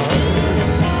ever was.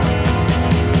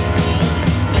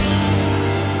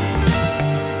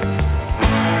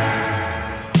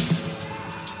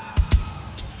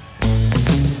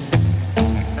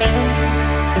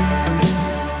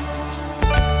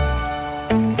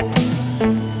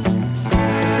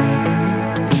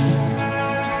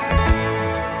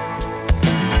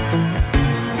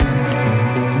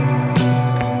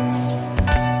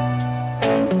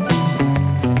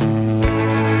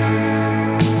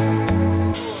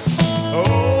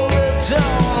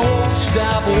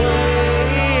 Stop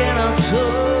weighing a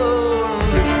ton.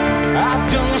 I've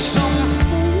done some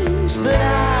things that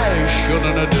I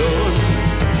shouldn't have done,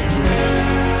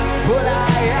 but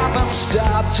I haven't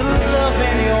stopped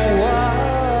loving your ones.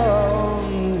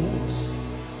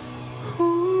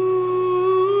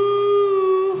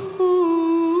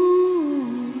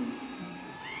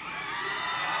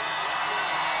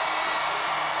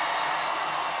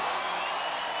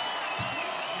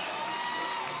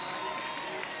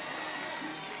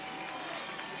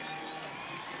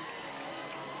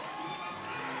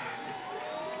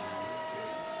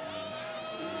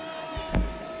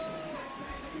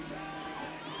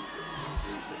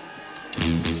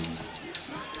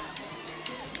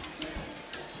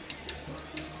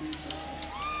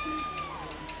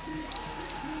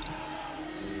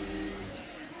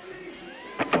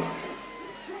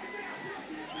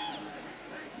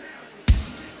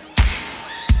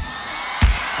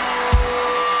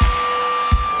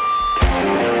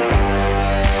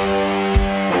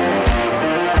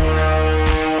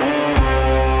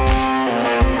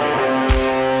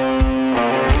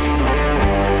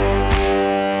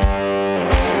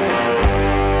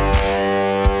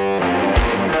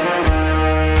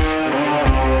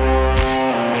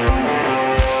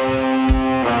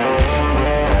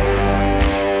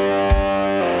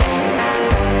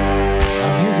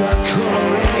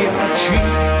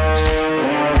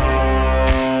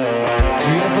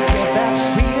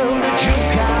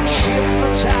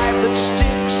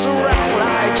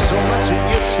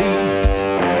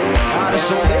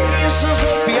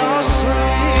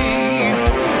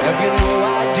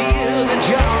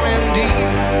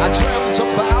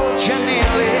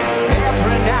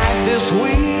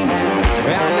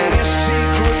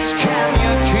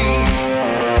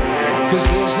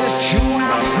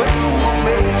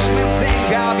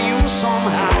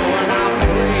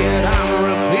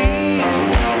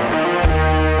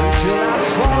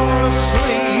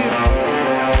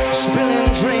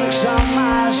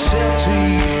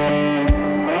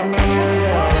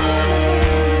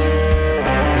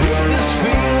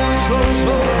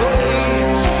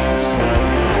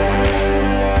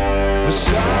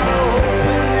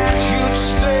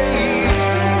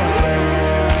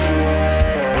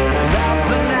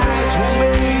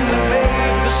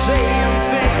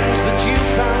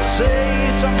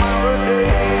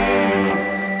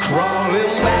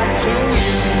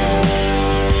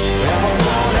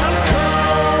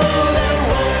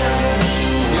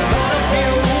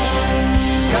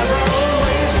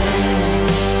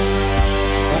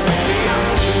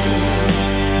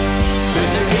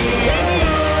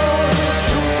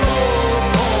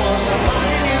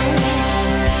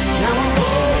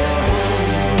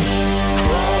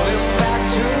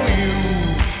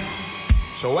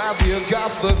 So have you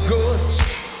got the goods?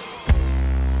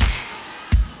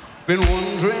 Been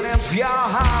wondering if your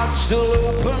heart's still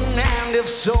open, and if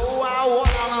so, I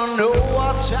wanna know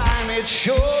what time it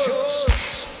should.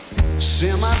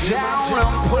 Simmer down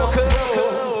and poker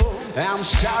up. I'm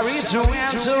sorry to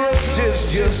interrupt,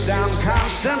 it's just I'm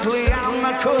constantly on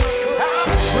the cook.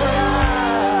 I'm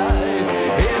trying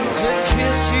to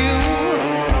kiss you.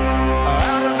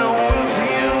 I don't know if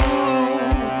you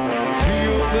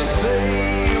feel the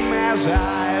same as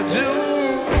I do,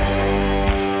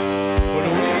 but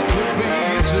we could be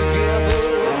together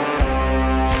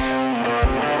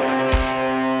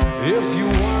if you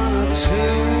wanted to.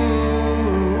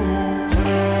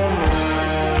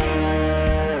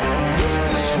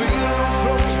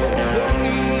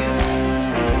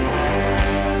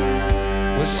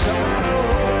 Was so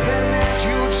hoping that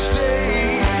you'd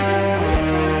stay,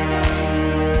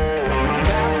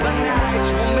 that the nights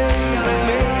were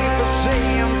made for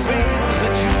saying things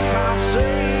that you can't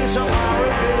say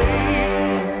tomorrow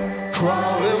day.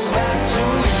 Crawling back to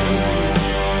you,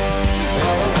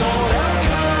 never thought I'd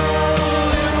call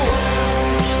it one.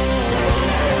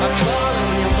 I'm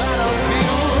calling you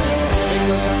battlefield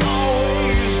because I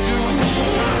always do.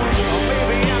 Or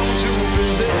maybe I'm too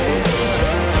busy.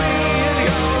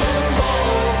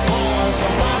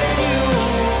 Somebody new,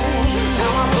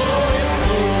 now I'm going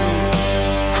through,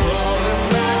 crawling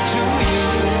back to you.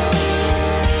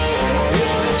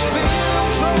 If this feeling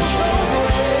flows both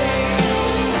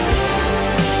ways,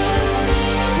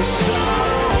 we're so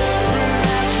hoping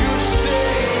that you'd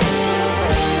stay.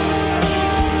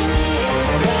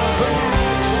 Now the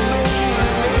nights will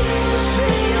make the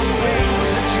same things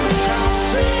that you can't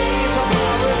say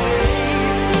tomorrow day.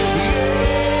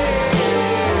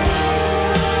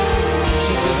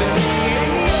 Is it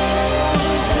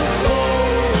yours to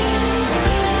fold?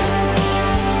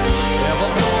 Never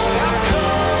know I've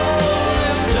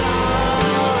come darling.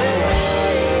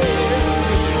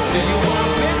 Do you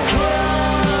want me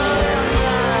crying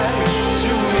back to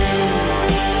you?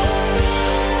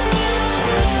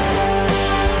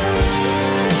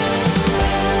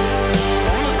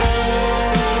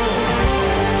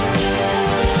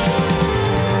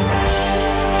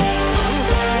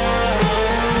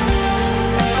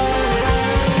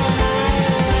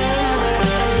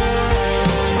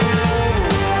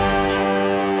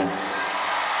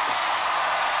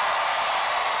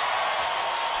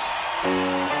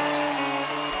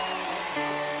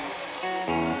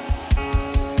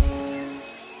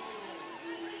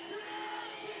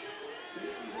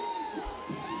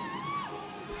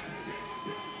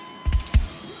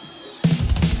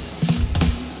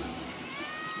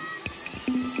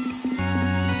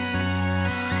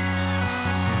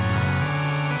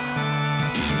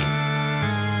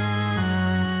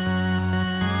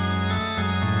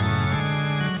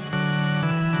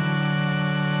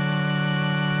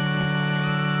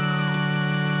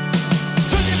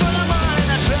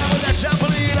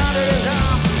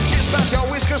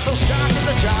 So stuck in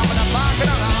the job and I'm barking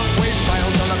around, waste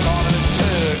miles on the corner of this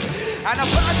turn. And the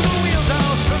bicycle wheels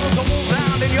all struggle to move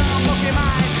round in your monkey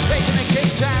mind. Facing a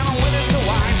cake time and willing to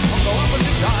wine. I'll go up and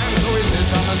do dimes or resist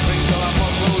on the string till our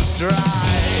mug goes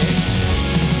dry.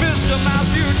 Mr.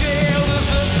 Matthew Dale is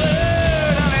the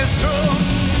third on his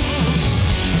drums.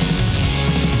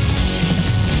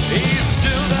 He's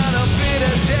still got a bit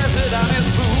of desert on his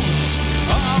boots.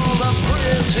 All the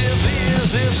pretty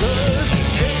visitors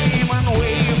came and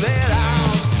waved their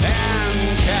arms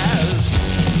and cast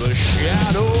the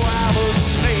shadow of a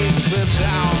snake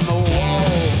down the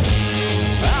wall.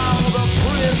 All the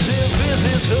pretty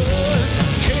visitors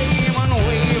came and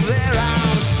waved their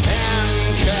arms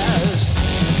and cast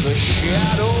the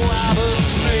shadow of a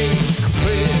snake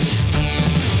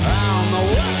round the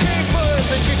working birds,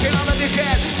 the chicken on the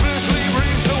dickhead, spiritually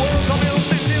brings the world from ill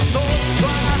fitting thoughts.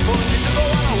 Blind bunches to go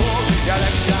on a walk, your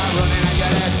legs start running and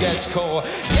your head gets cold.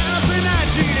 Every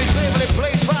 19 is cleverly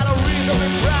placed by the reason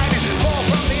in bragging. Fall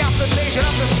from the application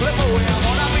of the slip away. I'm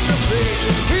not happy to see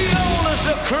the oldest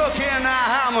of crook in the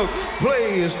hammock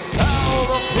plays. All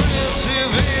the pretty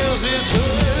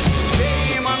visitors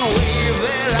came and waved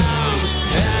their arms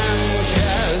and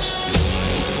cast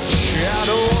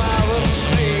shadow of a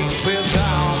snake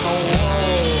down the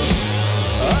wall.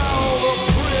 All the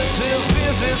pretty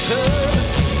visitors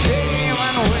came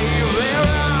and waved their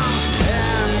arms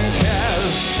and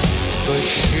cast the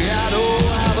shadow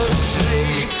of a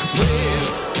snake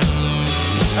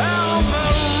on the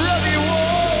ruddy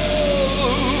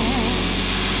wall.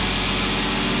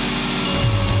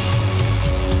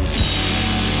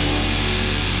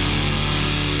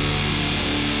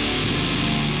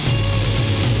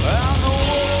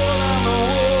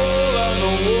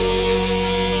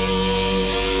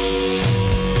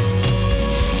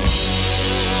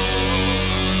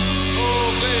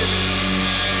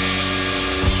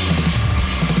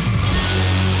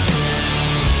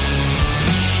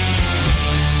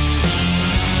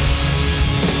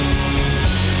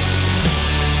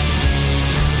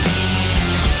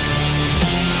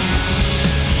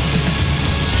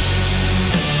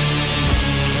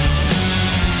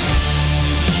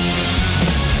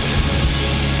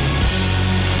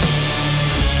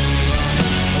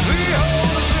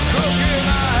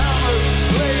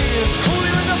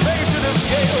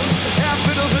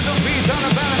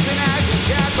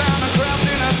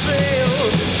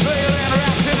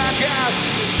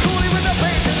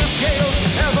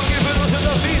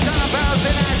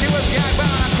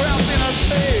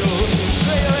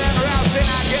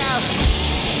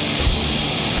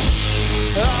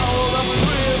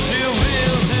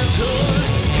 visitors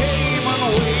came and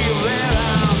waved their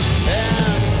arms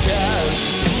and cast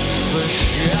the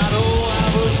shadow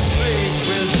of a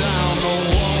snake down the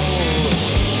wall.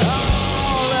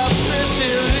 All the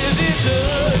pretty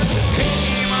visitors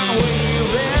came and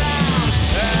waved their arms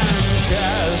and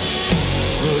cast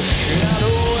the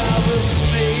shadow of a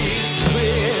snake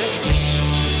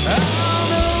on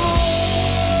the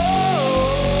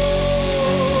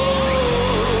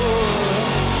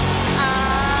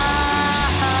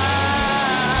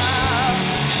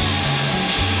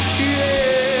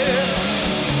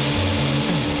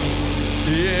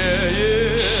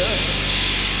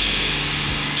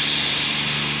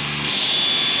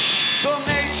some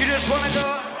nights you just want to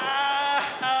go,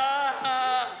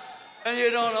 and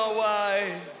you don't know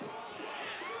why.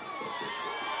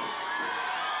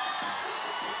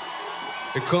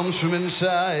 It comes from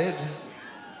inside.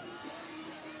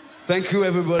 Thank you,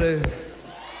 everybody.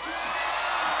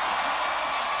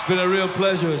 It's been a real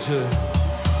pleasure to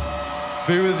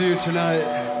be with you tonight.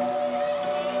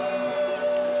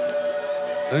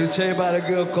 Let me tell you about a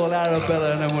girl called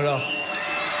Arabella, and then we're off.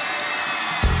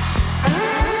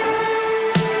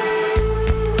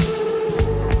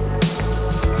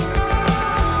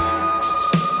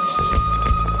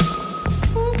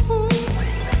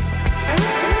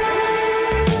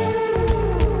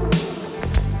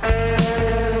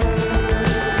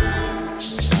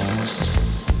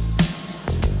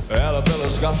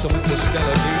 Arabella's got some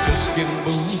interstellar nature skin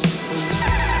boots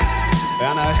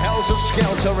and a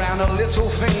helter-skelter around her little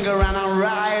finger, and I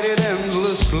ride it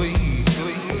endlessly.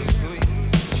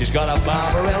 She's got a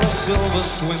Barbarella silver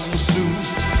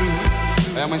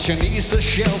swimsuit, and when she needs to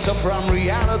shelter from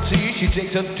reality, she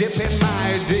takes a dip in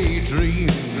my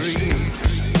daydreams.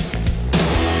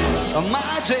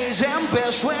 My days end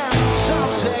best when the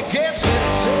sunset gets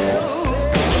itself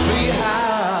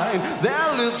behind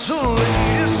that little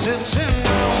lady sitting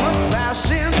on the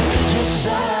passenger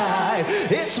side.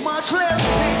 It's much less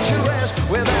picturesque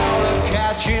without her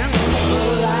catching the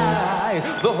light.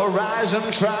 The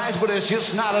horizon tries, but it's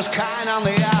just not as kind on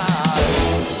the eye.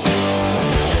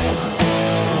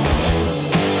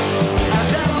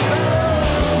 As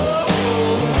Arabella,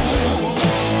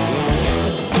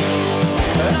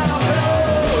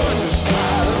 just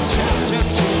might attempt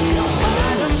into your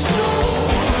mind and soul.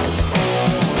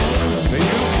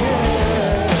 You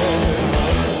can't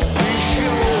be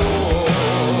sure.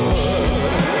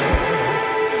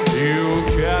 You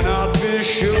cannot be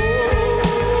sure.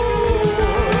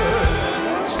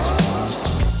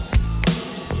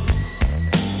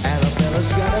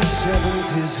 Arabella's got a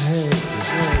 70s head,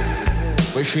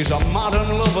 where she's a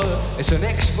modern lover. It's an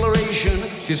exploration.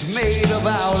 She's made of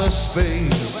outer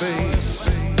space, and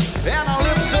her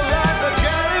lips are like the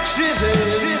galaxy's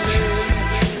edge,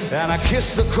 and I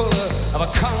kiss the color of a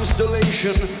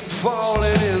constellation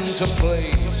falling into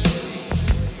place.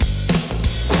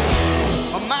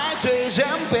 My days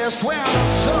end best when the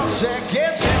sunset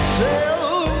gets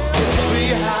itself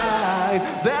behind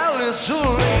that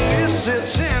little lady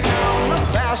sitting on the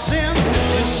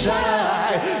passenger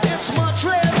side. It's much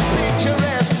less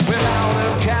picturesque without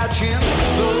her catching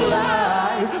the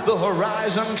light. The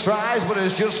horizon tries, but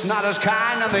it's just not as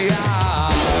kind in the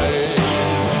eye.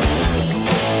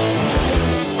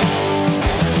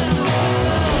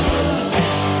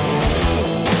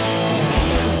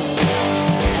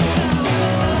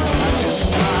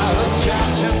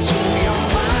 Tapped into your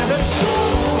mind and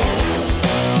soul.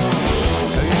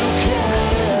 You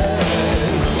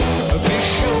can't be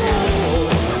sure.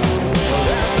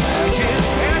 There's magic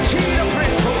and a cheetah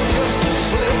print code just to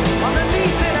slip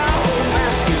underneath it. I hold my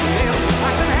skin.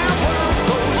 I can have one of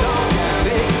those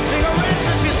organic cigarettes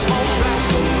that she smokes.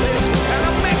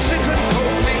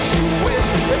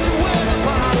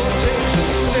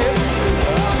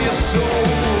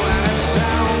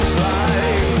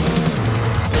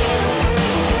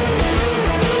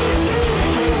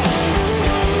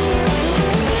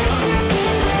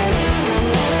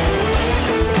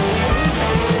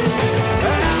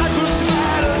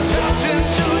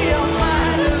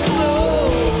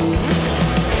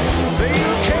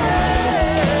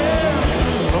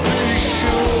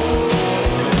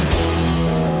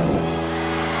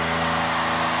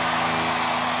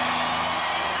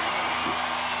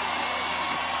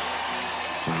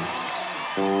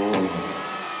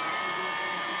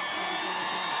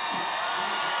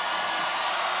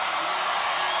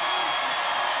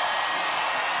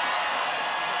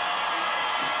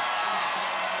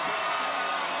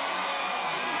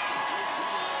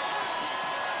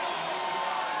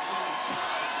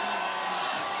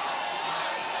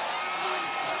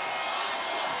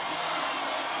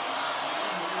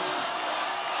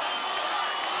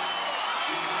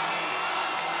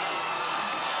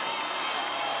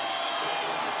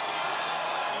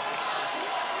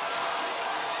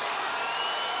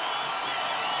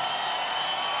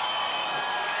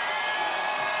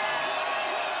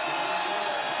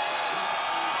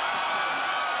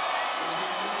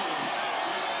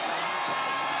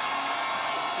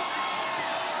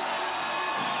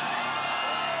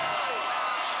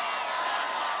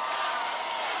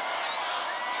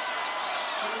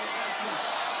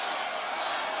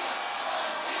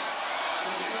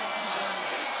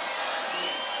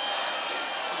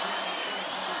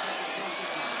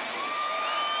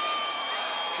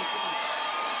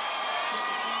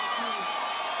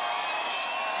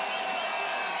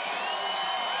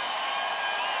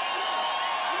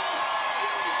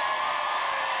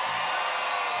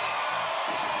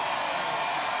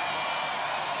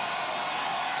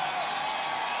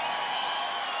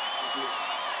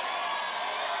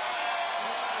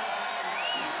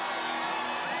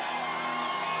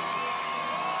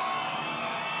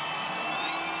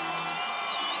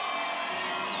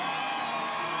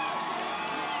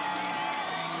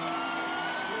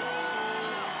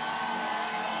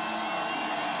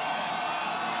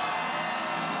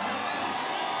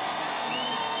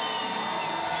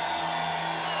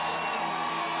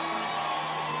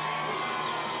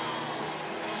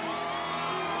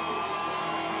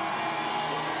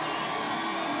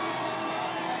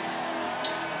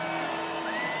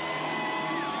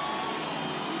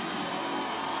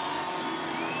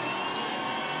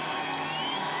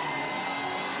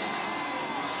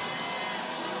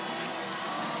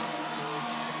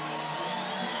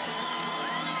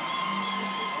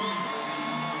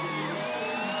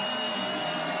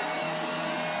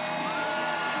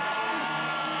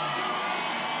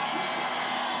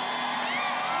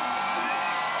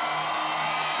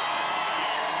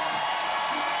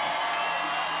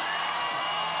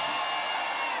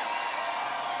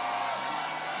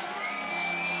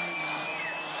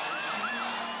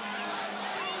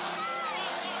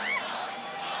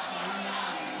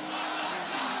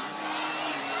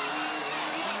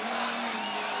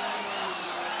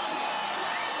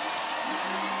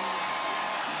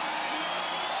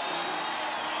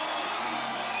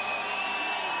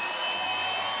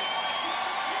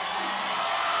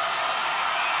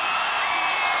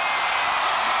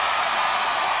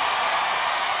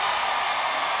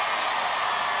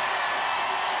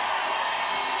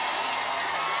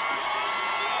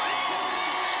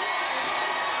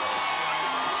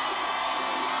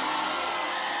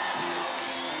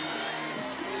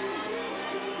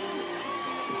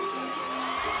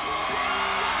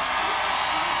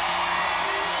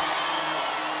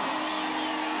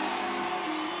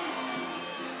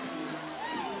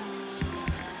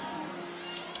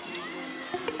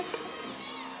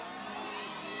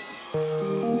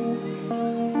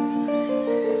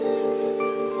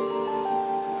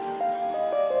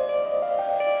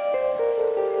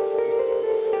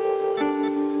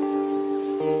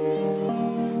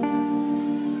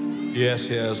 Yes,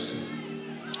 yes.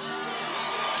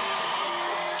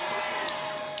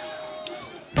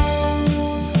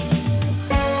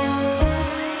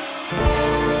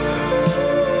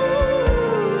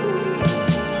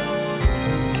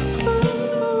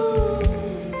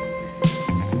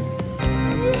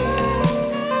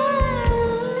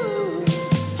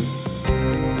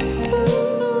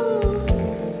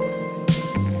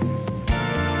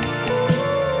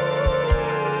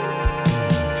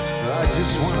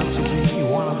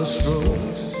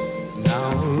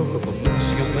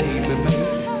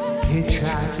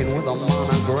 With a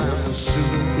monogram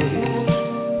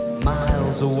suitcase,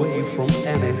 miles away from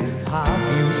any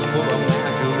half-useful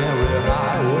imaginary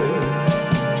highway.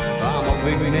 I'm a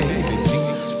big name in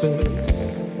deep space.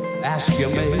 Ask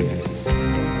your mates, the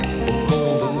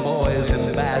golden boys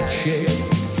in bad shape.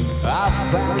 I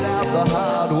found out the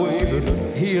hard way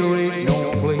that here ain't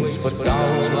no place for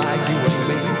dolls like you and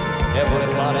me.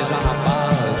 Everybody's on a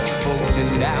barge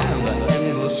floating down the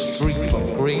endless stream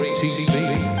of great TV.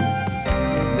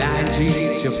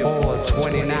 1984,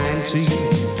 2019.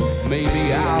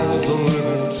 Maybe I was a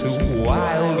little too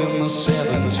wild in the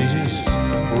 70s.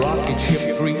 Rocket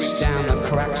ship grease down the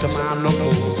cracks of my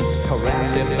knuckles.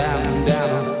 Karate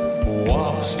bandana,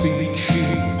 warp speed sheet.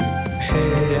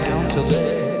 Head down to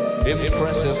there,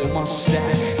 impressive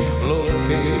mustache. Love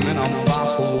came in a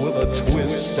bottle with a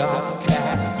twist-off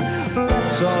cap.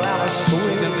 Let's all have a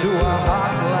swing and do a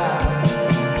hot lap.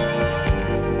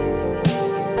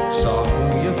 So who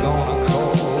you gonna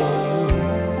call?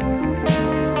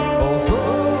 Over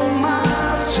my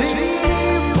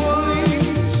team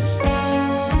police.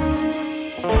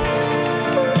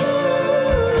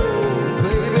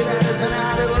 Baby, that is an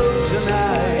out of look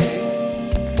tonight.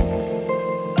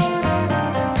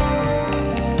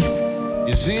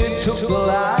 You see, it took the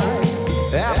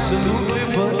light absolutely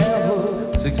forever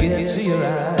to get to your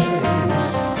eyes.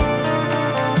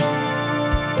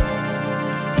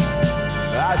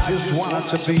 I just wanted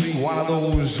to be one of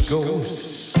those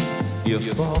ghosts you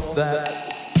thought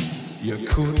that you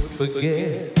could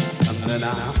forget. And then I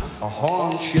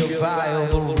haunt you via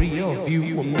the rear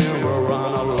view mirror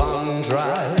on a long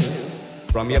drive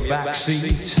from your back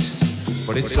seat.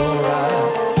 But it's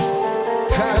alright,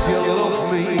 'cause you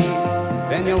love me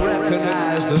and you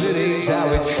recognize that it ain't how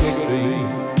it should be.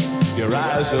 Your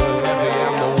eyes are heavy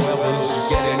and the weather's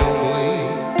getting ugly.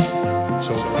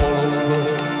 So pull over,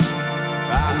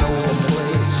 I know the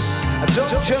place.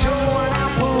 Don't you know an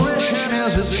apparition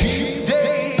is a cheap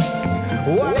date?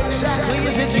 What exactly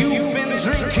is it you've been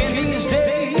drinking these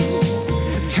days?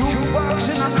 Jukebox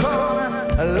in the corner,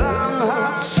 a long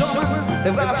hot summer.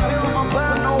 They've got a film up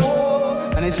on the wall,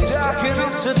 and it's dark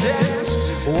enough to dance.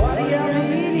 What do you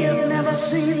mean you've never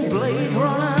seen Blade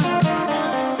Runner?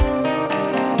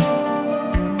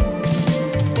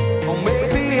 Or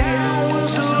maybe I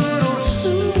was a little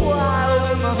too wild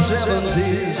in the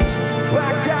 70s.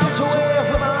 Back down to where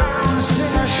from the lounge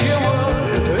in a shower.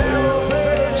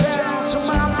 Elevated down to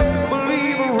my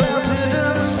make-believe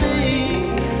residency.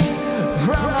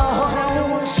 From the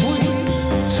Hollywood suite,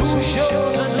 2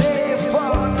 shows a day,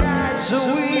 4 nights a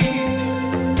week.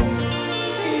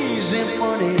 Easy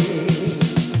money.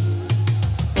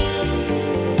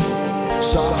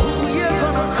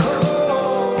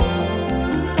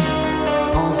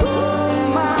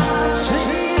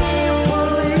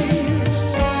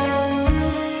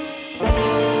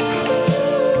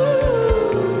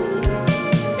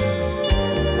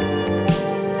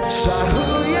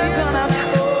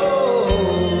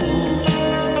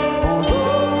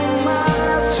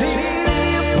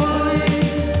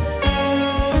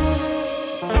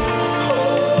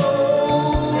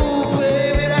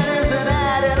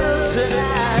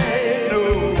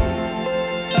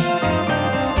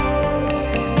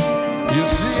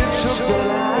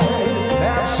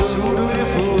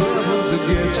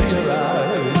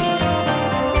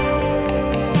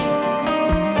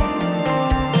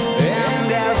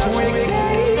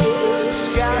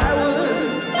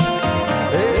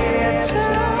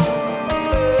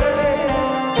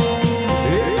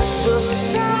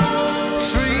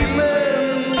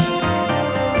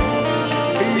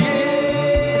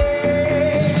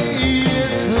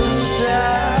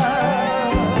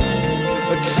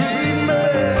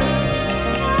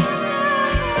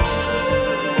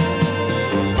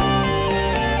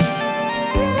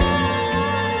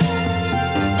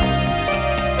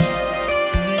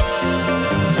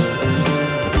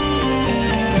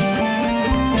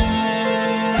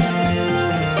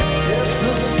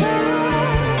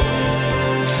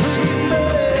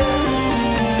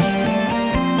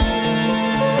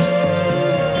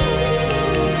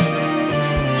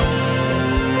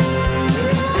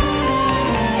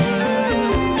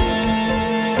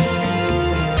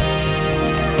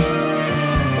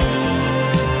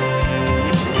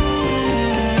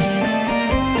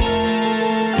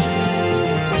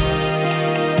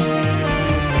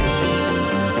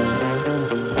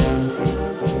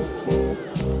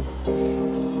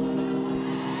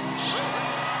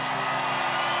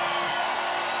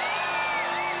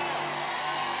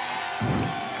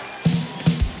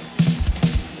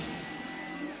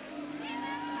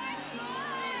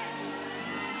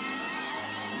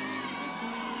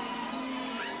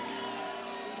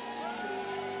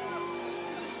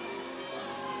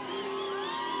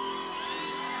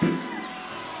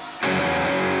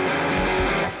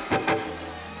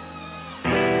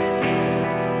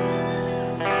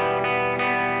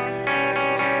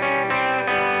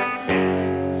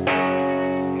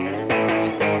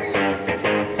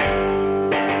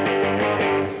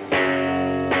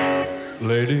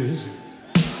 ladies.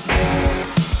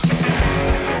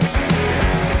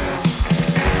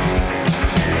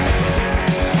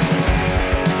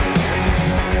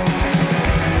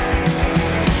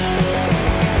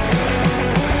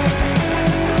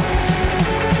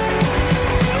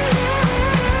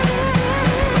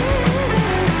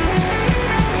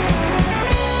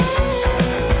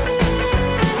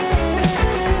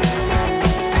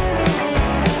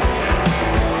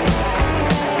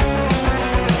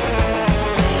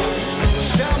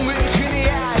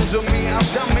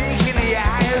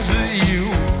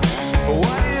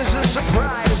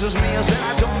 Me as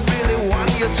I don't really want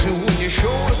you to. Your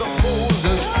shoulders are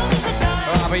frozen,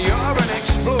 but you're an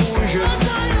explosion.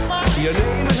 Your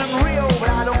name isn't real, but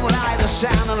I don't like the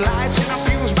sound of lights and I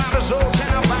fuse my results and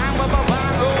I bang, bang, bang,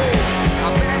 bang. Oh, I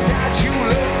bet that you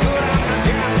look good on the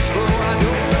dance floor. I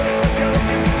don't know if you're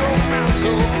looking for romance,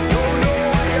 so don't know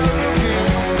what you're looking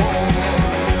for.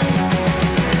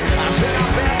 I said I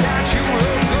bet that you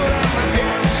look good on the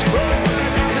dance floor.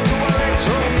 Dancing to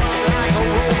electro like a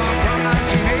robot from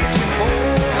 1984.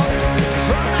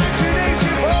 From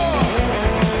 1984.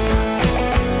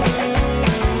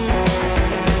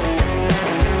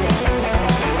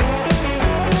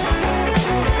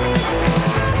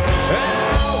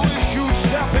 I wish you'd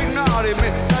stop ignoring me,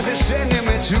 'cause it's sending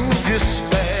me to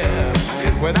despair.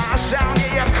 When I sound you,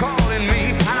 you're calling me,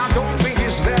 and I don't think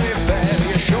it's very fair.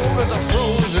 Your shoulders are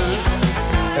frozen,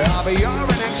 but you're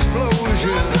an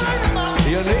explosion.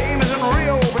 Your name isn't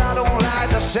real, but I don't like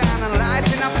the sound and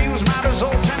lights, and I fuse my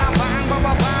results and I bang, bang,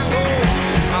 bang, bang.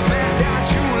 Oh, I bet that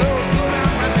you look good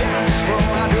on the dance floor.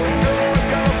 I don't know if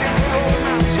you're looking for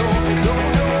romance, so don't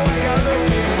know what you're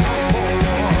looking for.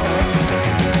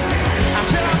 I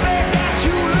said I bet that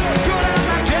you look good on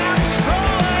the dance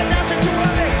floor. Dancing to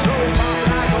electro pop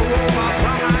like a robot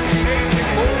from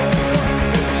 1984.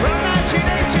 From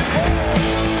 1984.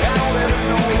 I don't ever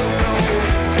know the flow.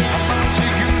 I'm about to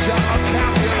use our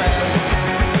vocabulary.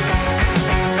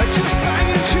 Just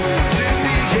banging tunes and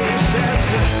DJ sets.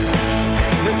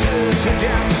 The dirty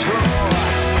dance floor.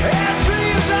 And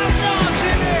dreams of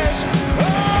naughtiness. Oh,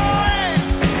 yeah.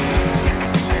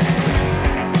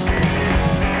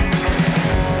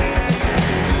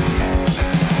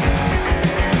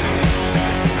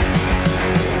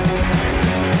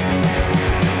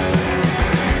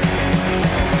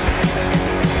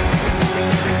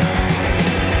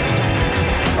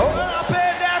 Oh, I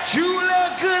bet that you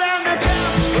look good on the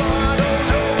dance floor. I don't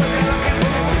know if you're looking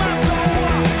for romance or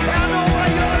what. I know what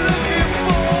you're looking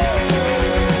for.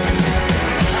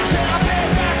 I said I bet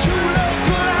that you look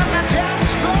good on the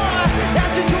dance floor.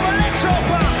 Dancing to electro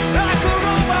pop like a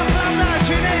robot from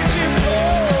 1984.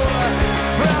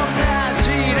 From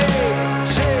 1984.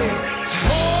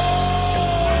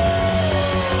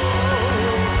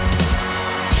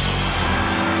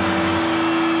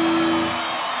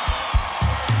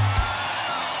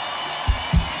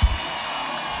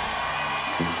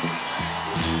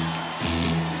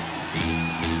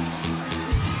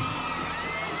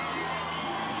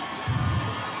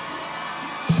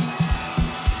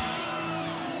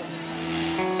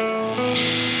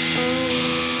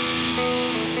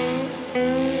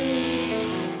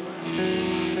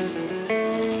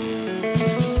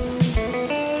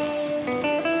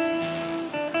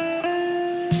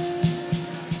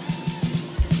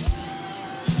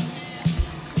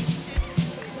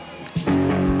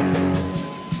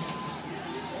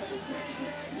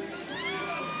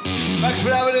 Thanks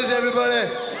for having us, everybody.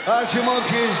 Archie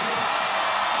Monkeys.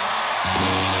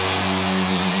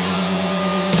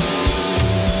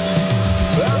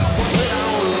 I'm putting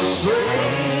on the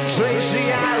train, Tracy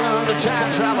Island, a time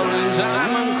traveling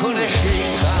diamond, could have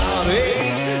shaped out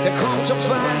eight. They come to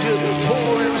find you,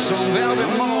 falling some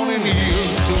velvet morning,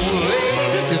 years too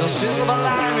late. There's a silver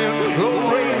lining,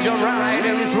 Lone Ranger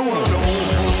riding through an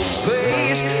open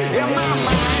space. In my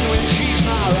mind, when she's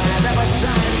not right, never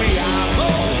sign me, I go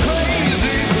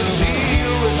crazy, 'cause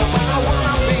here is where I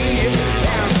wanna be.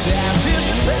 And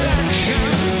satisfaction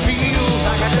feels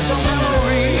like a distant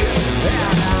memory,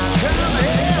 and I can't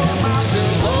help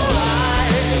myself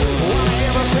alive. What I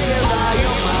ever say is, are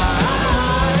you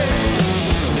mine?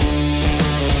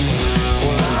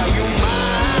 Well, are you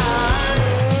mine?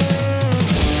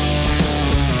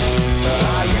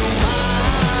 Are you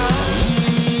mine?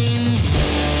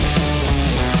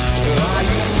 Are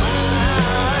you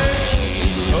mine?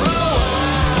 Oh,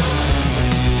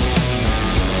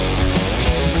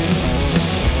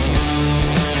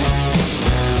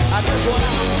 I guess what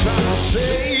I'm trying to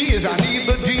say is I need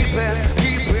the deep end,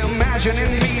 keep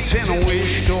imagining meeting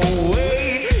wished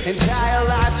away. Entire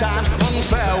lifetimes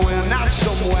unfair, we're not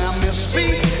somewhere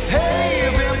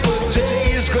misbehaving for days.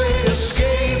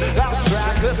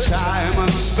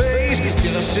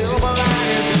 silver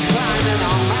lining, climbing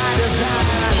on my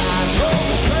design. I go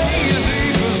crazy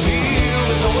 'cause here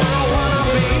is where I wanna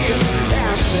be.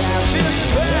 And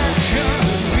satisfaction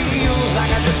feels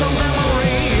like a distant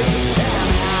memory. And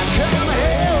I can't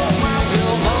help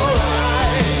myself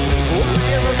alright. What I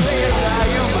ever say is, are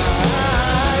you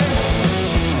mine?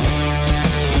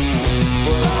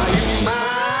 Well, are you mine?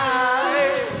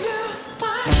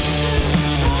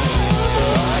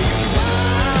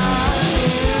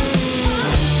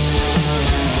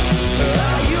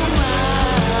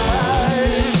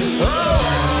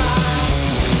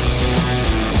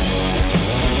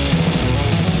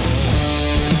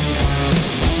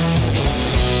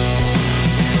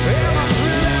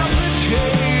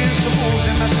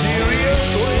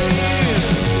 Mysterious ways,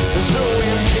 so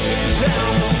in case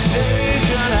I'm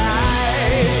mistaken,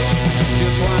 I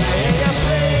just wanna hear you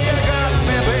say you got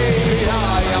me, baby.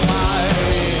 Are you mine?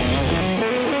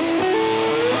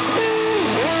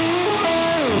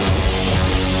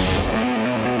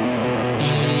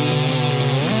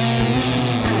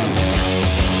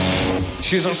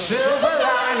 She's a silver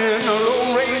lining, a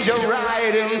Lone Ranger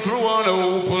riding through an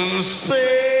open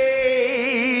space.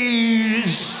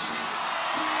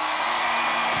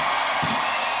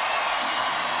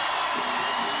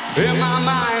 In my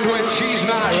mind when she's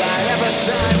not right there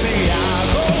beside me, I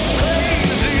go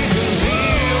crazy 'cause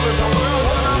here is where I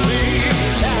wanna be.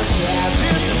 That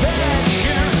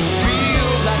satisfaction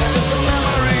feels like a distant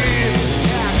memory.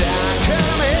 And I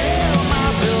can't help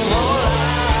myself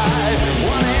alright.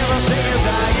 What I ever say is,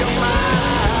 are you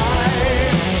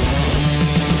mine?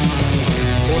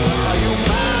 Well, are you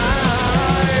mine?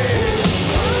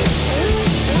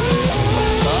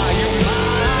 Are you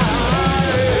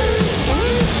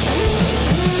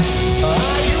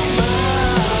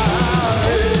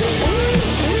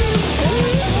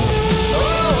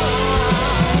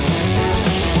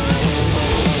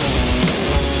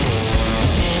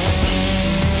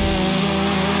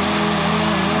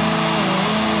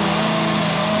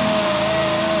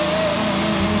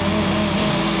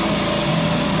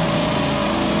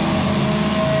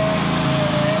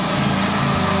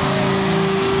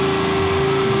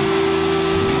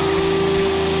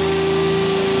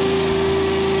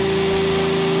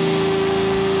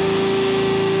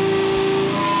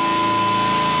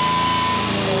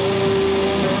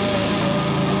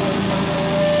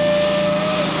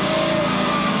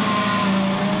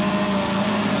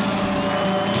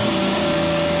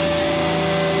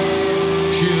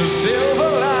She's a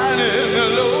silver lining, a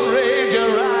Lone Ranger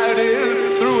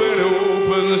riding through an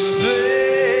open space.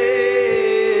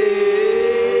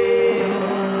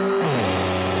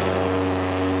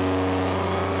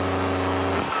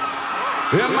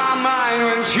 In my mind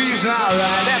when she's not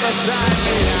right there beside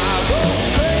me, I go